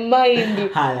thy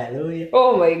mind. Hallelujah.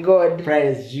 Oh my God.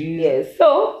 Praise Jesus. Yes.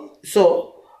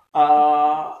 So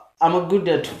I'm good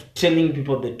at telling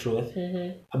people the truth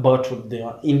about what they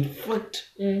are. In fact,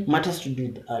 matters to do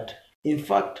with art. In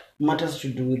fact, matters to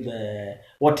do with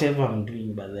whatever I'm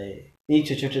doing, but ni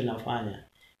chochote nafanya.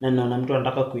 Na naona mtu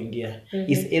anataka kuingia.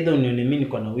 Is either unione mimi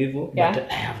niko na wivu, but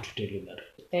I have to tell you that.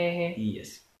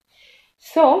 Yes.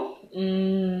 So,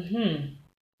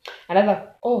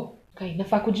 another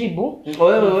nafaa kujibu.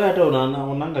 Wewe hata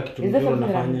unaanga kitu nzuri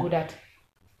unafanya.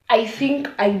 I think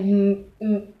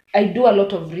I do a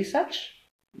lot of research.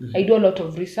 I do a lot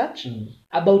of research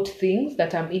about things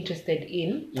that I'm interested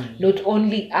in, not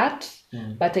only art,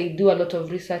 but I do a lot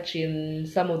of research in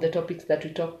some of the topics that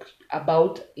we talk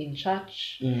about in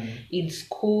church, in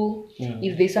school.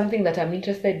 If there's something that I'm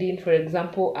interested in, for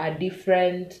example, a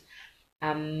different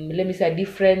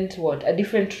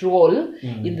role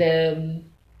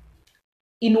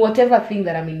in whatever thing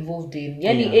that I'm involved in.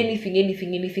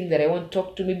 Anything that I want to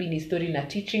talk to, maybe in history, na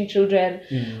teaching children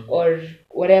or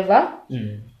whatever.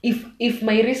 If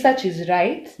my research is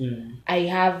right, I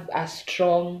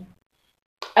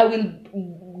will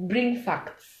bring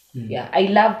facts. Yeah, I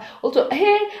love also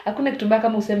hakuna kitu mbaya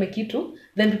kama useme kitu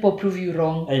then people prove you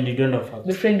wrong and you don't have facts.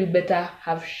 My friend, you better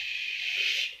have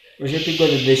Usipigwa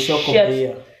the shock of the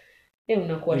year.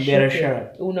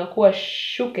 Unakuwa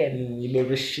shuken.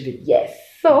 Yes.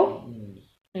 So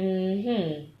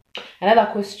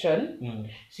another question.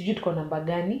 Sijui tuko namba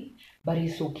gani, but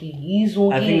it's okay.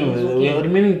 I think we are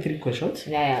remaining 3 questions.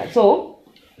 Yeah. So,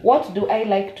 what do I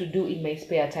like to do in my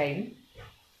spare time?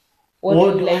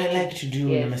 What do I like to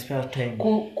do in my spare time?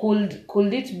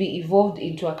 Could it be evolved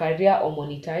into a career or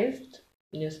monetized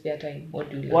in your spare time? What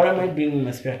do you like? What am I doing in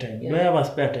my spare time? Do I have a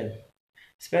spare time?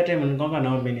 Spare time nikonga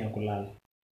na mbeni ya kulala.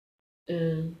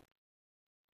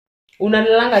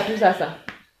 Unalalanga tu sasa.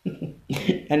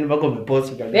 And bako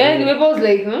umepause kabisa. Yeah, nimepause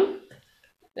like,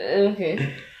 okay.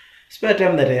 Spare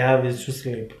time that I have is to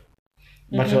sleep.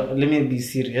 But let me be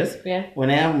serious. Yeah.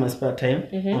 When I have my spare time,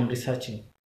 I'm researching.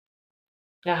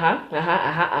 I'm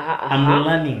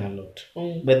learning a lot.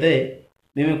 But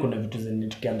mimi kuna vitu zenye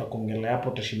tukianza kuongelea hapo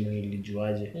utashinda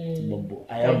nilijuaje sababu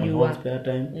I have my own spare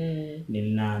time.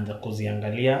 Ninaanza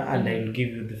kuziangalia and I will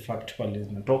give you the fact pale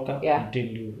zinatoka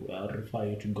until you refer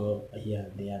you to go here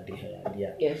there.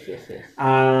 Yes.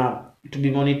 To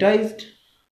be monetized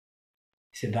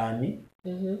sidhani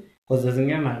because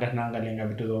zingine naangalia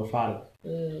vitu za ufala.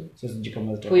 So sijui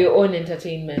kama for your own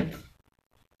entertainment.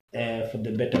 For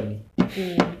the better me.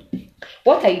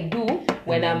 What I do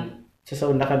when I'm sasa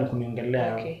unataka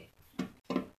nikuniongelea. Okay.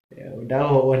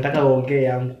 unataka uongee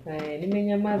yangu.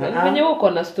 Nimenyamaza. Nimenye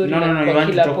uko na story kwa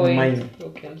kila point. Mine.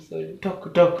 Okay, I'm sorry.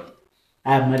 Talk.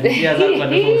 Malizia zako na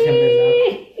kusema zako.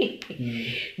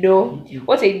 No,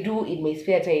 what I do in my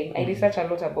spare time, I research a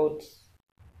lot about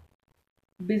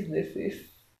businesses.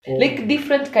 Like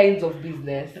different kinds of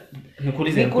business.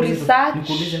 Nikuulize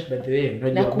by the way,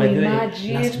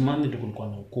 last month tulikuwa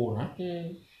na ukura.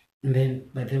 And then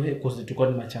by the way, because tulikuwa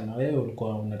ni machana wewe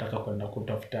ulikuwa unataka kwenda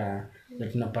kutafuta na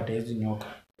tunapata hizo nyoka.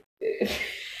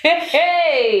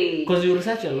 Hey! Because you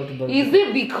research a lot about Is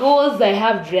it because I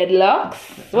have dreadlocks?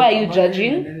 Why are you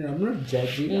judging? No, I'm not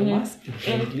judging. I'm asking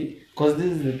frankly. Because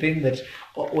this is the thing that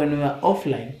when we were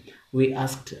offline, we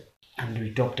asked and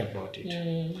we talked about it.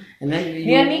 And then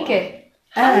Nianike.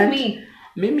 And me.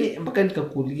 Mimi mpaka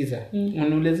nikakuuliza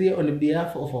uniulizia on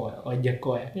behalf of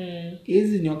Wajakoya.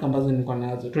 Hizi nyoka ambazo niko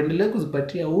nazo tuendelee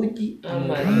kuzipatia uji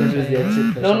ama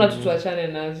naona tutuachane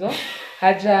nazo.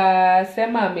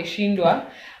 Hajasema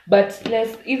ameshindwa, but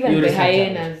let's even the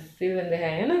hyenas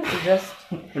just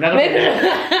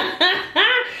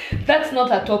that's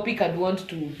not a topic I'd want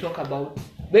to talk about.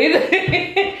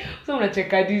 So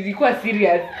unacheka ilikuwa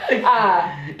serious.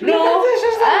 No.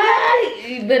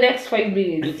 The next 5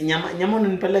 minutes. Nyama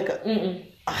unanipeleka?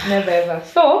 Never ever.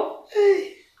 So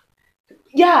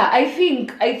yeah, I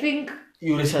think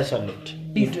you research a lot.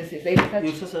 Businesses. I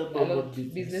research a lot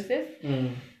businesses.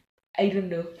 I don't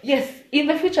know. Yes, in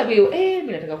the future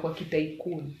mimi nataka kuwa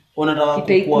kitaikun. Unataka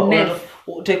kuwa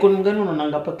tycoon gani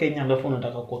unaonanga hapa Kenya alafu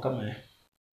unataka kuwa kama yeye?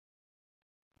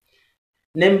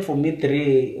 Name for me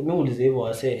 3. Mimi ulize hivyo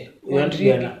wase. You want to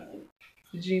be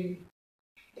Jimmy.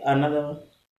 Another one?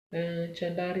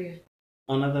 Chandaria.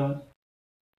 Another one?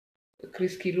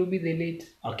 Chris Kirubi the late.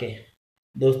 Okay.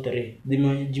 Those 3.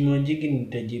 Jimmy Wanjigi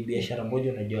nitaji biashara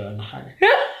moja unajua anahana.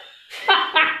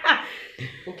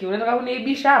 Okay, unataka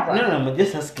kuniibisha hapa? No, I'm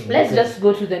just asking. Let's just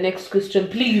go to the next question,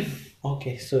 please.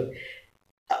 Okay, so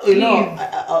you know,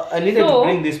 I needed to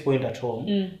bring this point at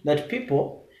home that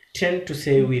people tend to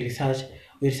say we research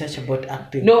about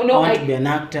acting. No, I want to be an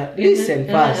actor. Listen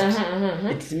first.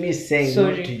 It's me saying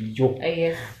Sorry. Not to you.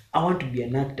 Yes. I want to be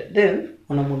an actor. Then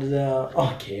unamuuliza,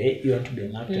 okay, you want to be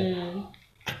an actor.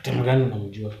 Actor mgani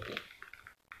unamjua?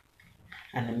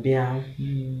 Anambia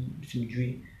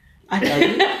simjui.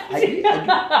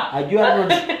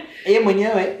 Ajua yeye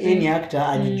mwenyewe yeye ni actor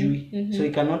ajijui. So he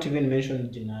cannot even mention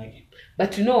jina yake.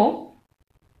 But you know,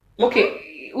 okay,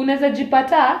 unaweza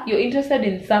jipata you're interested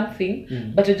in something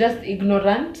but you're just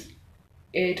ignorant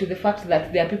to the fact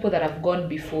that there are people that have gone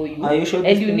before you,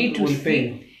 and you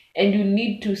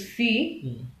need to see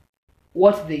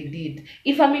what they did.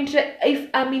 If I'm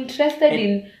interested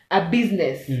in a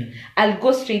business, I'll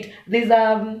go straight. There's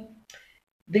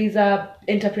a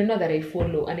entrepreneur that I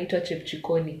follow, anaitwa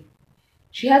Chepchikoni.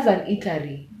 She has an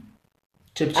eatery.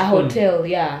 A hotel,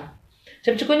 yeah.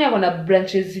 Chepchikoni akona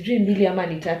branches sijui 2 ama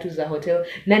 3 za hotel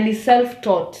na ni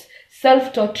self-taught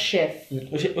chef.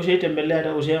 Ushaitembelea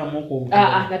hata ushaamua huko?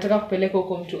 Nataka kupeleka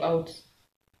huko mtu out.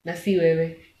 Na si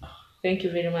wewe. Thank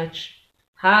you very much.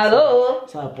 Hello.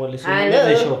 Sawa, pole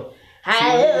sana.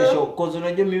 Hello. Cause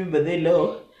unajua mimi birthday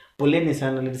leo. Poleni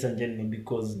sana ladies and gentlemen,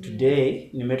 because today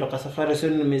nimetoka safari, so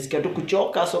nimesikia tu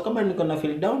kuchoka, so kama niko na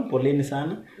feel down poleni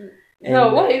sana.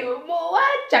 No,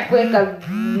 wacha kuweka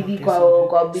bibi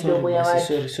kwa bidomo ya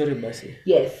watu. Sorry basi.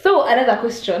 Yes, so another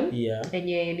question. Yeah.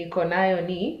 Yenye niko nayo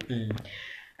ni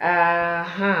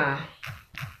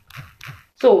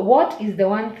so what is the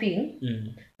one thing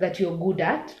that you're good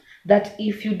at that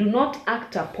if you do not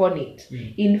act upon it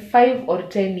in 5 or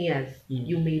 10 years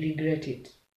you may regret it?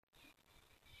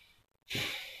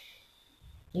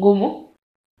 Ngumu?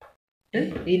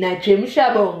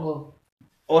 Inachemsha bongo.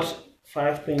 What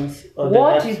 5 things?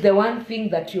 What is the one thing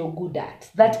that you're good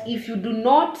at that if you do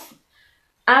not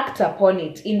act upon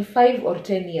it in 5 or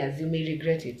 10 years you may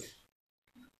regret it?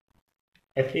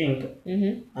 I think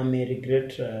I may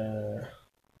regret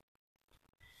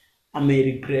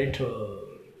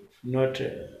not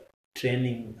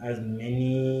training as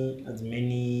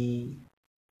many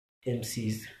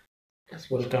MCs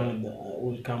will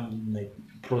come like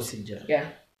procedure. Yeah.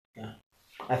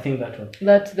 I think that one.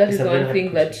 That is the one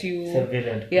thing that you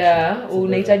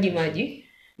unahitaji maji.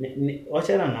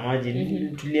 Wachana na maji,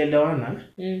 tulielewana.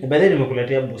 Baadaye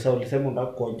nimekuletea busa, ulisema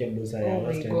unataka kuonja busa ya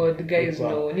last time. Oh my god, guys,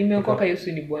 no. Nimeokoka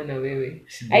Yesu ni Bwana wewe.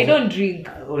 I don't drink.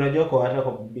 Unajua kwa hata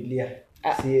kwa Biblia.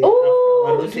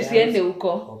 Tusiende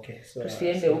huko. Okay, so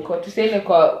tusiende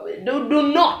kwa do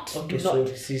not. Okay, do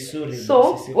not. Sorry.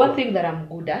 So, one thing that I'm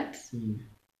good at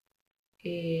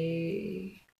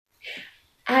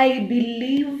I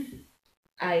believe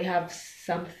I have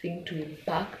something to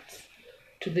impact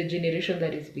to the generation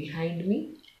that is behind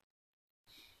me.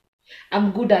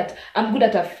 I'm good at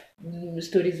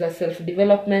stories of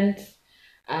self-development,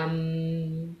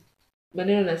 maneno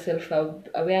na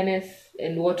self-awareness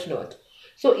and whatnot.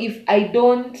 So if I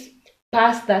don't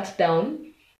pass that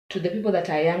down to the people that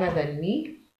are younger than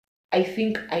me, I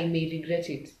think I may regret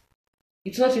it.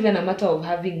 It's not even a matter of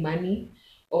having money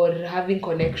or having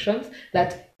connections,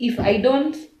 that if I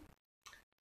don't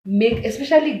make,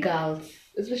 especially girl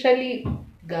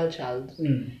child,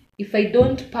 if I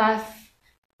don't pass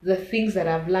the things that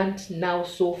I've learned now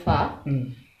so far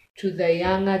to the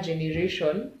younger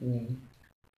generation,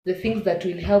 the things that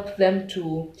will help them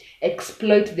to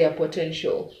exploit their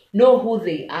potential, know who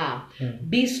they are,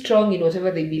 be strong in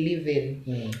whatever they believe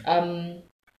in,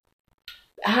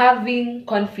 having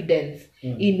confidence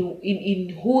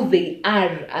in who they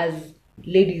are as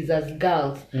ladies, as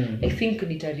girls, I think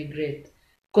nita regret.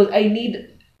 Because I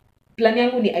need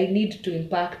to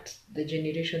impact the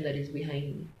generation that is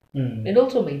behind me. And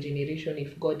also my generation,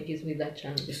 if God gives me that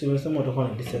chance. So you're somewhat of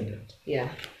a descendant. Yeah.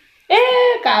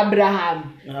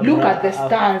 Abraham. Look at the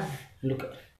stars. Look.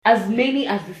 As many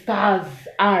as the stars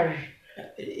are.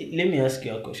 Let me ask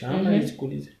you a question. How many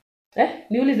schools?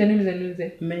 Niulize.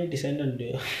 How many descendants do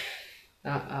you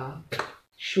have?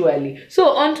 Surely. So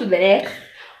on to the next.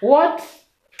 What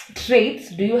traits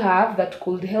do you have that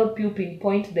could help you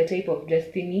pinpoint the type of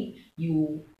destiny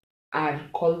you are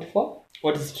called for?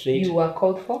 What is trait? You are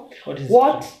called for?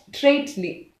 What trait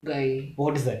ni guy?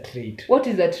 What is a trait? What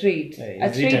is a trait?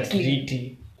 Is it a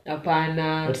treaty?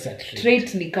 Apana. What is a trait?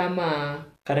 Trait ni kama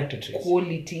character traits.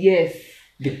 Quality, yes.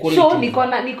 The quality. So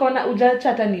nikona ujacha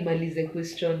hata nimalize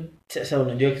question. Sasa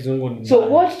unajua kizungu ni. So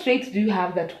what traits do you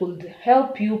have that could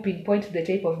help you pinpoint the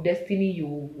type of destiny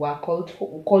you were called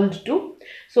to?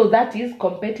 So that is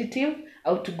competitive,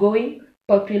 outgoing,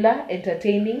 popular,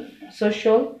 entertaining,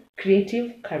 social,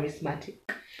 creative, charismatic.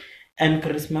 I'm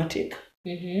charismatic.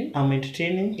 I'm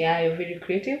entertaining. Yeah, you're very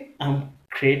creative. I'm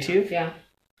creative. Yeah.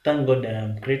 Thank God that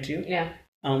I'm creative. Yeah.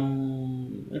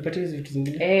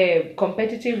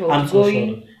 Competitive,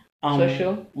 outgoing,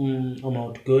 social. I'm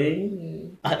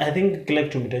outgoing. I think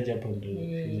like to mitaja hapo.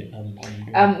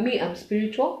 Me, I'm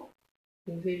spiritual.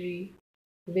 I'm very,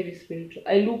 very spiritual.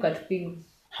 I look at things.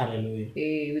 Hallelujah.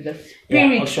 With a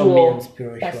spiritual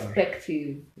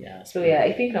perspective. Yeah. So yeah,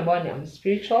 I think number one, I'm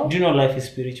spiritual. Do you know life is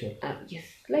spiritual? Yes,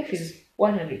 life is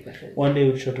 100%. One day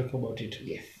we should talk about it.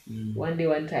 Yes. One day,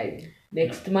 one time.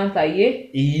 Next month, a year?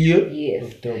 Yes.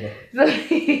 October.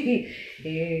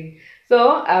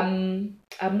 So I'm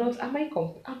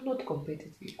not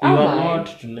competitive. You are not,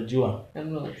 tunajua.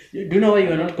 I'm not. Do you know why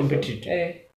you are not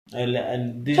competitive?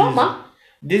 And this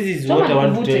is Choma what I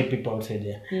want to tell people outside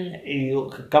there.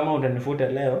 Kama utanifuta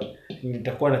leo,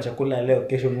 nitakuwa na chakula leo,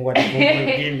 kesho Mungu atakupa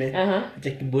mwingine.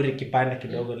 Acha kiburi kipanda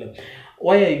kidogo leo.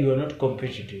 Why are you not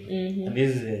competitive? And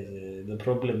this is the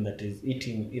problem that is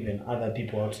eating even other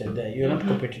people outside there. You're not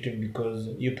competitive because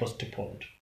you postponed.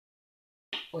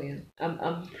 Oh yeah, I'm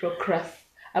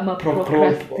a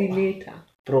procrastinator.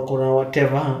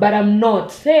 Whatever. But I'm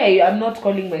not. I'm not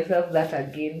calling myself that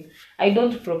again. I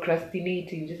don't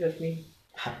procrastinate in Jesus' name.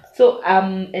 So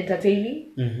I'm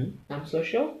entertaining. I'm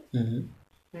social.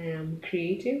 I am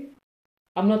creative.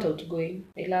 I'm not outgoing.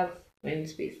 I love my own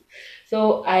space.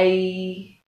 So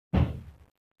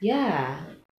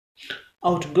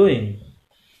outgoing.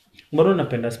 Mbona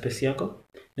unapenda space yako?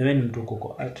 Na wewe ni mtu uko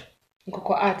kwa art.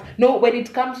 No, when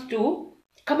it comes to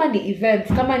kama ni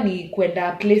events, kama ni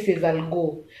kwenda places, I'll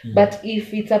go. But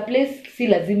if it's a place si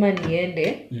lazima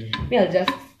niende, me I'll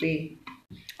just stay.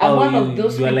 I'm one of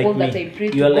those people that I pray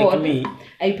to God. Me.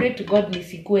 I pray to God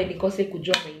nikose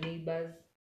kujua my neighbors.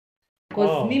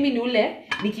 Because mimi ni ule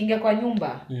nikiingia kwa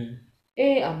nyumba.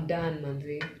 I'm done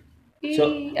manze.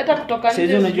 So hata kutoka nje.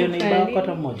 Sasa unajua neighbor wako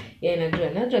hata mmoja? Yeah,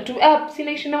 najua tu.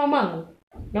 Sinaishi na mamangu.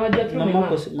 Na wajua tu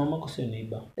mamako sio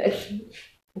neighbor.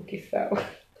 Okay, sawa.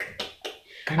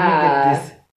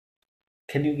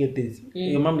 Can you get this?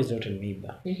 Your mom is not a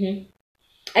neighbor.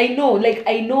 I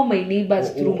know my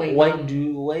neighbors through my mom.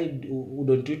 Why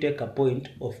don't you take a point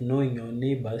of knowing your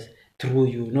neighbors through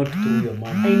you, not through your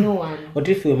mom? I know one. What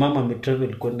if your mom may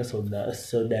travel kwenda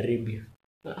Saudi Arabia?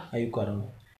 Are you correct?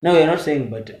 No, we're not saying,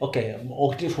 but okay,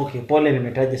 pole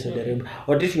nimetaja Saudi Arabia.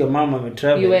 What if your mom may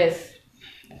travel US?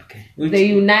 Okay. The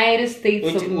United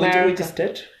States of America. Which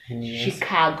state?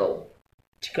 Chicago.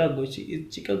 Chicago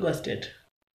a state.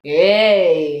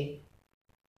 Hey.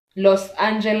 Los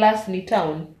Angeles ni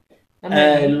town.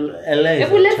 LA.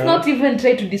 Let's not even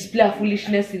try to display our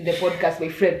foolishness in the podcast, my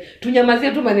friend.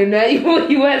 Tunyamazie tu maneno ya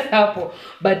US hapo.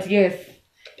 But yes.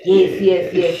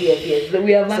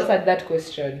 We have answered that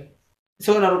question.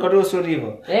 So naruka tu story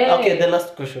hivyo. Hey. Okay, the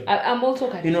last question. I'm also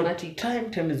charismatic.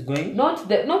 Time is going. Not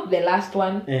the last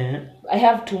one. I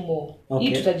have 2 more.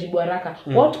 Hii tutajibu haraka.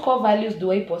 What core values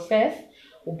do I possess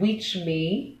which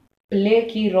may play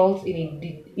key roles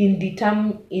in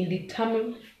determining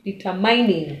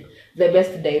the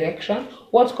best direction?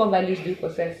 What core values do you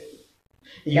possess?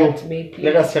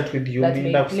 Let us start with you. That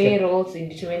may play roles in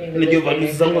determining the best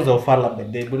values zangu za ufala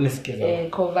bede bunisikiza.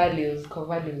 Core values.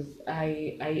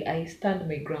 I stand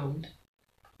my ground.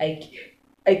 I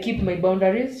keep my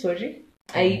boundaries, sorry.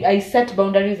 I set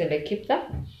boundaries and I keep them.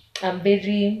 I'm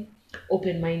very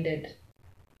open-minded.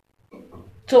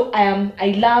 So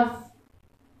I love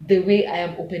the way I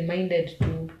am open-minded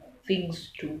to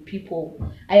things, to people.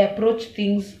 I approach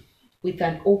things with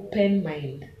an open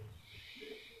mind.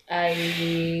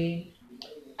 I'm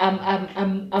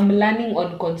learning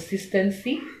on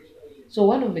consistency. So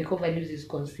one of my core values is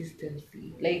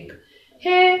consistency. Like,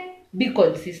 hey, be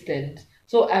consistent.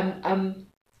 So I'm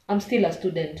still a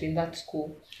student in that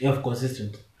school. You have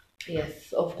consistent.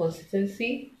 Yes, of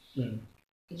consistency.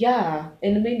 Yeah,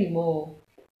 and many more.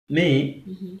 Me,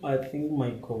 I think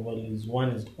my core values,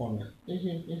 one is honor.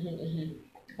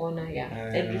 Honor,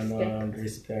 yeah, and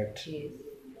respect. Yes.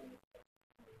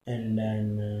 And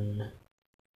then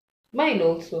mine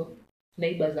also.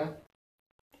 Neighbors are.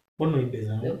 What neighbors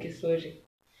are? Okay, sorry.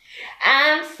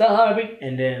 I'm sorry.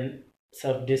 And then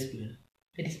self-discipline.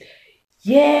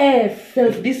 Yes,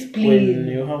 self-discipline. When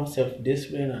you have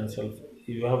self-discipline and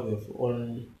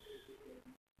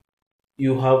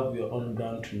you have your own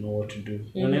ground to know what to do.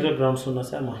 Unaweza ground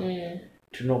unasema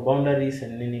to know boundaries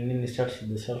and nini starts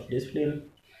with the self-discipline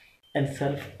and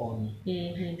self-honor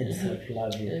and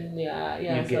self-love. Yeah,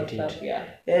 you get self-love, it.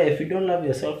 Yeah, if you don't love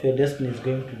yourself, your destiny is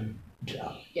going to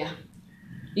drown. Yeah.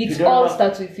 It all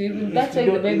starts with you. That's why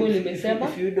the Bible imesema.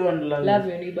 If you don't love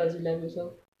your neighbors, you love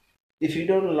yourself. If you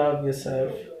don't love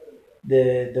yourself,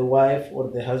 the wife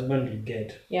or the husband will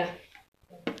get. Yeah.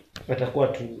 Atakuwa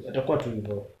tu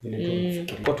hivyo vile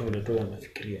tu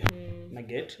anafikiria. I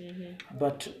get.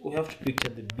 But we have to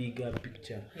picture the bigger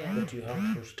picture that you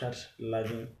have to start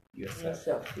loving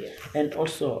yourself. Yes. And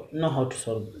also know how to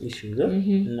solve issues.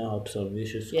 Know how to solve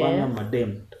issues. Kwana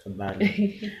madem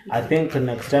tafadhali. I think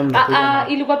next time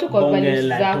ilikuwa tu kwa values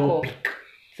zako.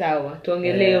 Sawa,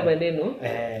 tuongelee hiyo maneno.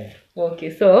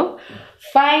 Okay, so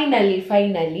finally,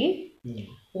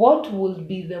 what will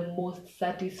be the most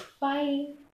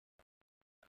satisfying?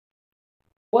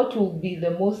 What will be the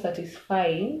most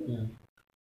satisfying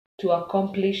to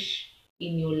accomplish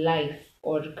in your life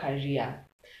or career?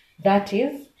 That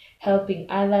is helping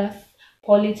others,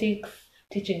 politics,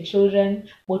 teaching children,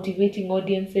 motivating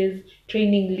audiences,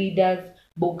 training leaders,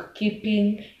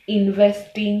 bookkeeping,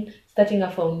 investing, starting a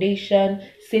foundation,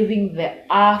 saving the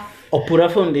earth. Opura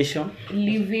Foundation.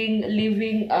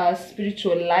 Living a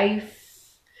spiritual life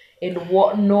and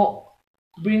whatnot.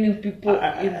 Bringing people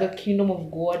in the kingdom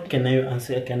of God. Can I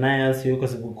answer you?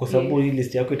 Because hii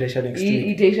list yako itaisha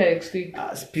next week.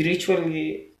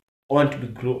 Spiritually, I want to be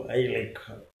grow. I like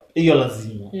hiyo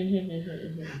lazima.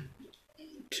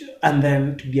 And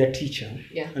then to be a teacher.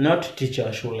 Yeah. Not to teach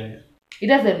a shule. It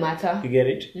doesn't matter. You get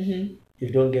it? If you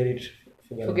don't get it,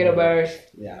 forget about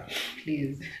it. Yeah.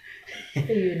 Please.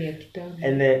 Hiyo ni ya kitambo.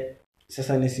 And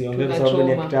sasa nisiongee kwa sababu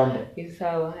ni ya kitambo. Ni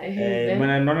sawa.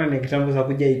 Maana naona ni kitambo za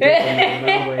kuja itoka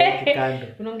mambo ya kikando.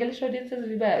 Unaongelesha audiences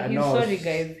vibaya. He's sorry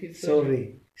guys. He's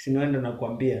sorry. Sinaenda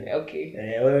nakwambia. Okay.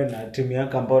 Wewe na timu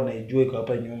yako ambao unaijua iko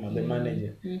hapa nyuma, the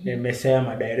manager.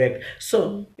 Nimesema direct.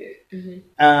 So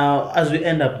as we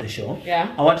end up the show,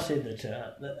 I want to say that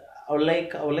I would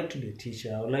like to be a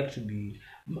teacher. I would like to be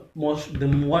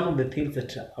one of the things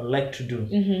that I would like to do.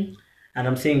 And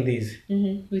I'm saying this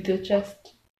with your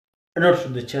chest. Not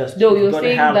with the chest. No, you're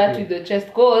saying that with the chest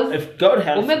because if God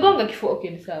helps me, if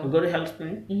God helps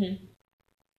me,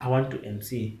 I want to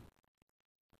MC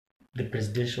the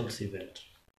presidential event.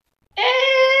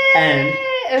 And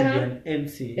to be an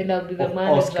MC and I'll be the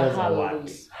man of the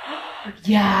awards.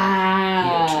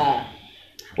 Yeah.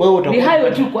 Ni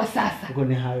hayo tu kwa sasa.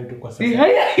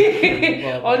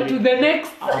 On to the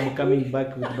next. I'm coming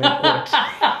back with my quote.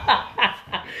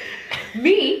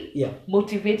 Me,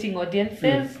 motivating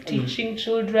audiences, teaching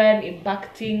children,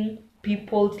 impacting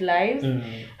people's lives,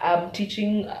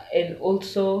 teaching and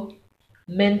also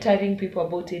mentoring people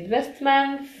about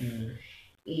investments,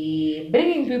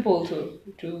 bringing people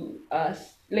to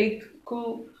us, like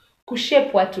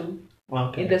kushape watu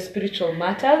in the spiritual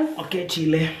matters. Okay,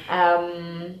 Chile.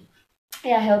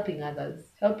 Helping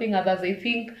others. I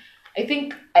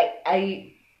think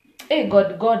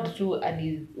God tu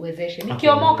aniwezeshe.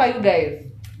 Nikiomoka you guys.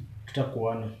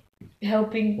 Tutakuona.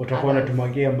 helping utakuwa others.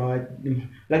 unatumwagia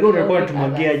lakini utakuwa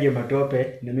unatumwagia aje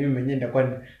matope na mimi mwenyewe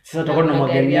nitakuwa sasa tutakuwa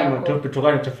tunamwagia matope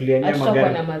tutakuwa tunachafulia nyama magari.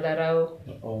 Tutakuwa na madharau.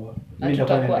 Mimi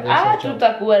nitakuwa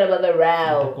tutakuwa na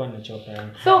madharau. Tutakuwa na chopa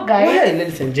yangu. So guys,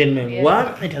 ladies and gentlemen,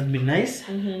 it has been nice.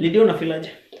 Lydia unafeel aje?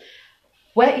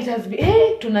 Well, it has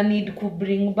been tuna need to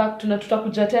bring back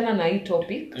tutakuja tena na hii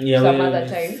topic some other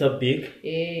time. So big.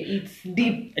 It's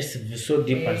deep. It's so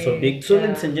deep and so big. So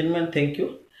ladies and gentlemen, thank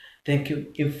you.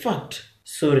 In fact,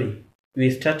 sorry, we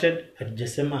started at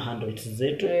Jesema handles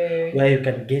zetu where you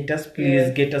can get us.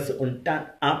 Please get us on Turn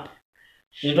Up.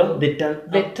 You know the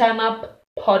Turn Up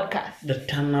podcast. The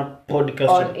Turn Up podcast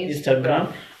on Instagram.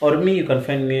 Or me, you can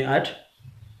find me at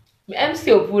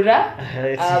MC Opura.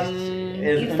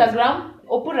 Instagram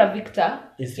Opura Victor.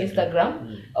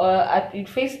 Instagram. At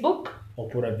Facebook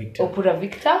Opura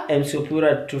Victor. MC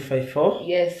Opura 254.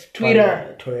 Yes,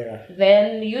 Twitter.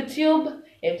 Then YouTube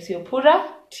MC Opura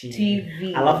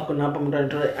TV. Alafu kuna hapa mtu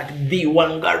anatoa at the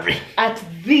Wangari. At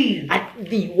the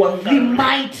Wangari. The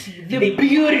mighty, the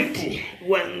beautiful,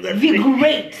 Wangari. The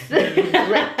great.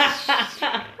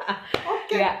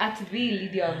 Okay. Yeah, at the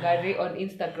Lydia Wangari on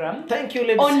Instagram. Thank you,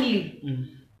 ladies. Only.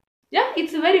 Yeah,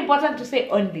 it's very important to say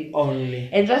only.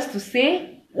 And just to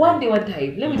say one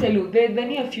time, let me tell you, the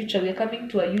near future, we are coming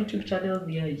to a YouTube channel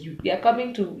near you. We are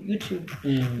coming to YouTube.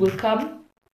 We'll come.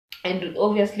 And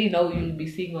obviously now you'll be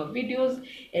seeing our videos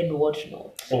and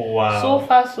whatnot. Oh, wow. So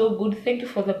far so good. Thank you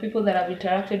for the people that have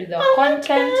interacted with our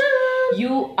content.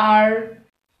 You are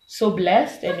so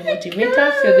blessed and motivate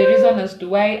us. You're the reason as to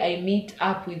why I meet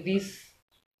up with this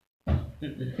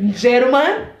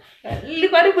German. Yes.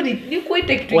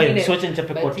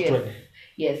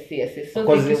 So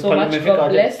thank you so much. God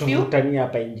bless you.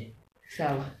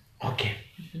 So. Okay.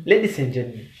 Ladies and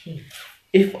gentlemen,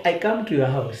 if I come to your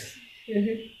house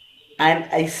and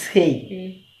I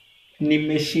say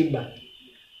nimeshiba,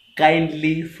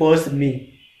 kindly force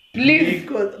me. Please.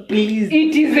 Because, please.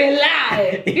 It is a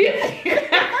lie.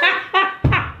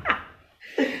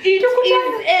 It is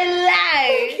a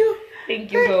lie.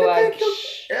 Thank you so much.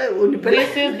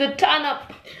 This is the Turn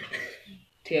Up.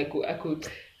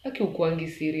 Aku ukuangi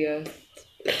serious.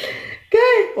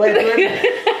 Okay. Wait.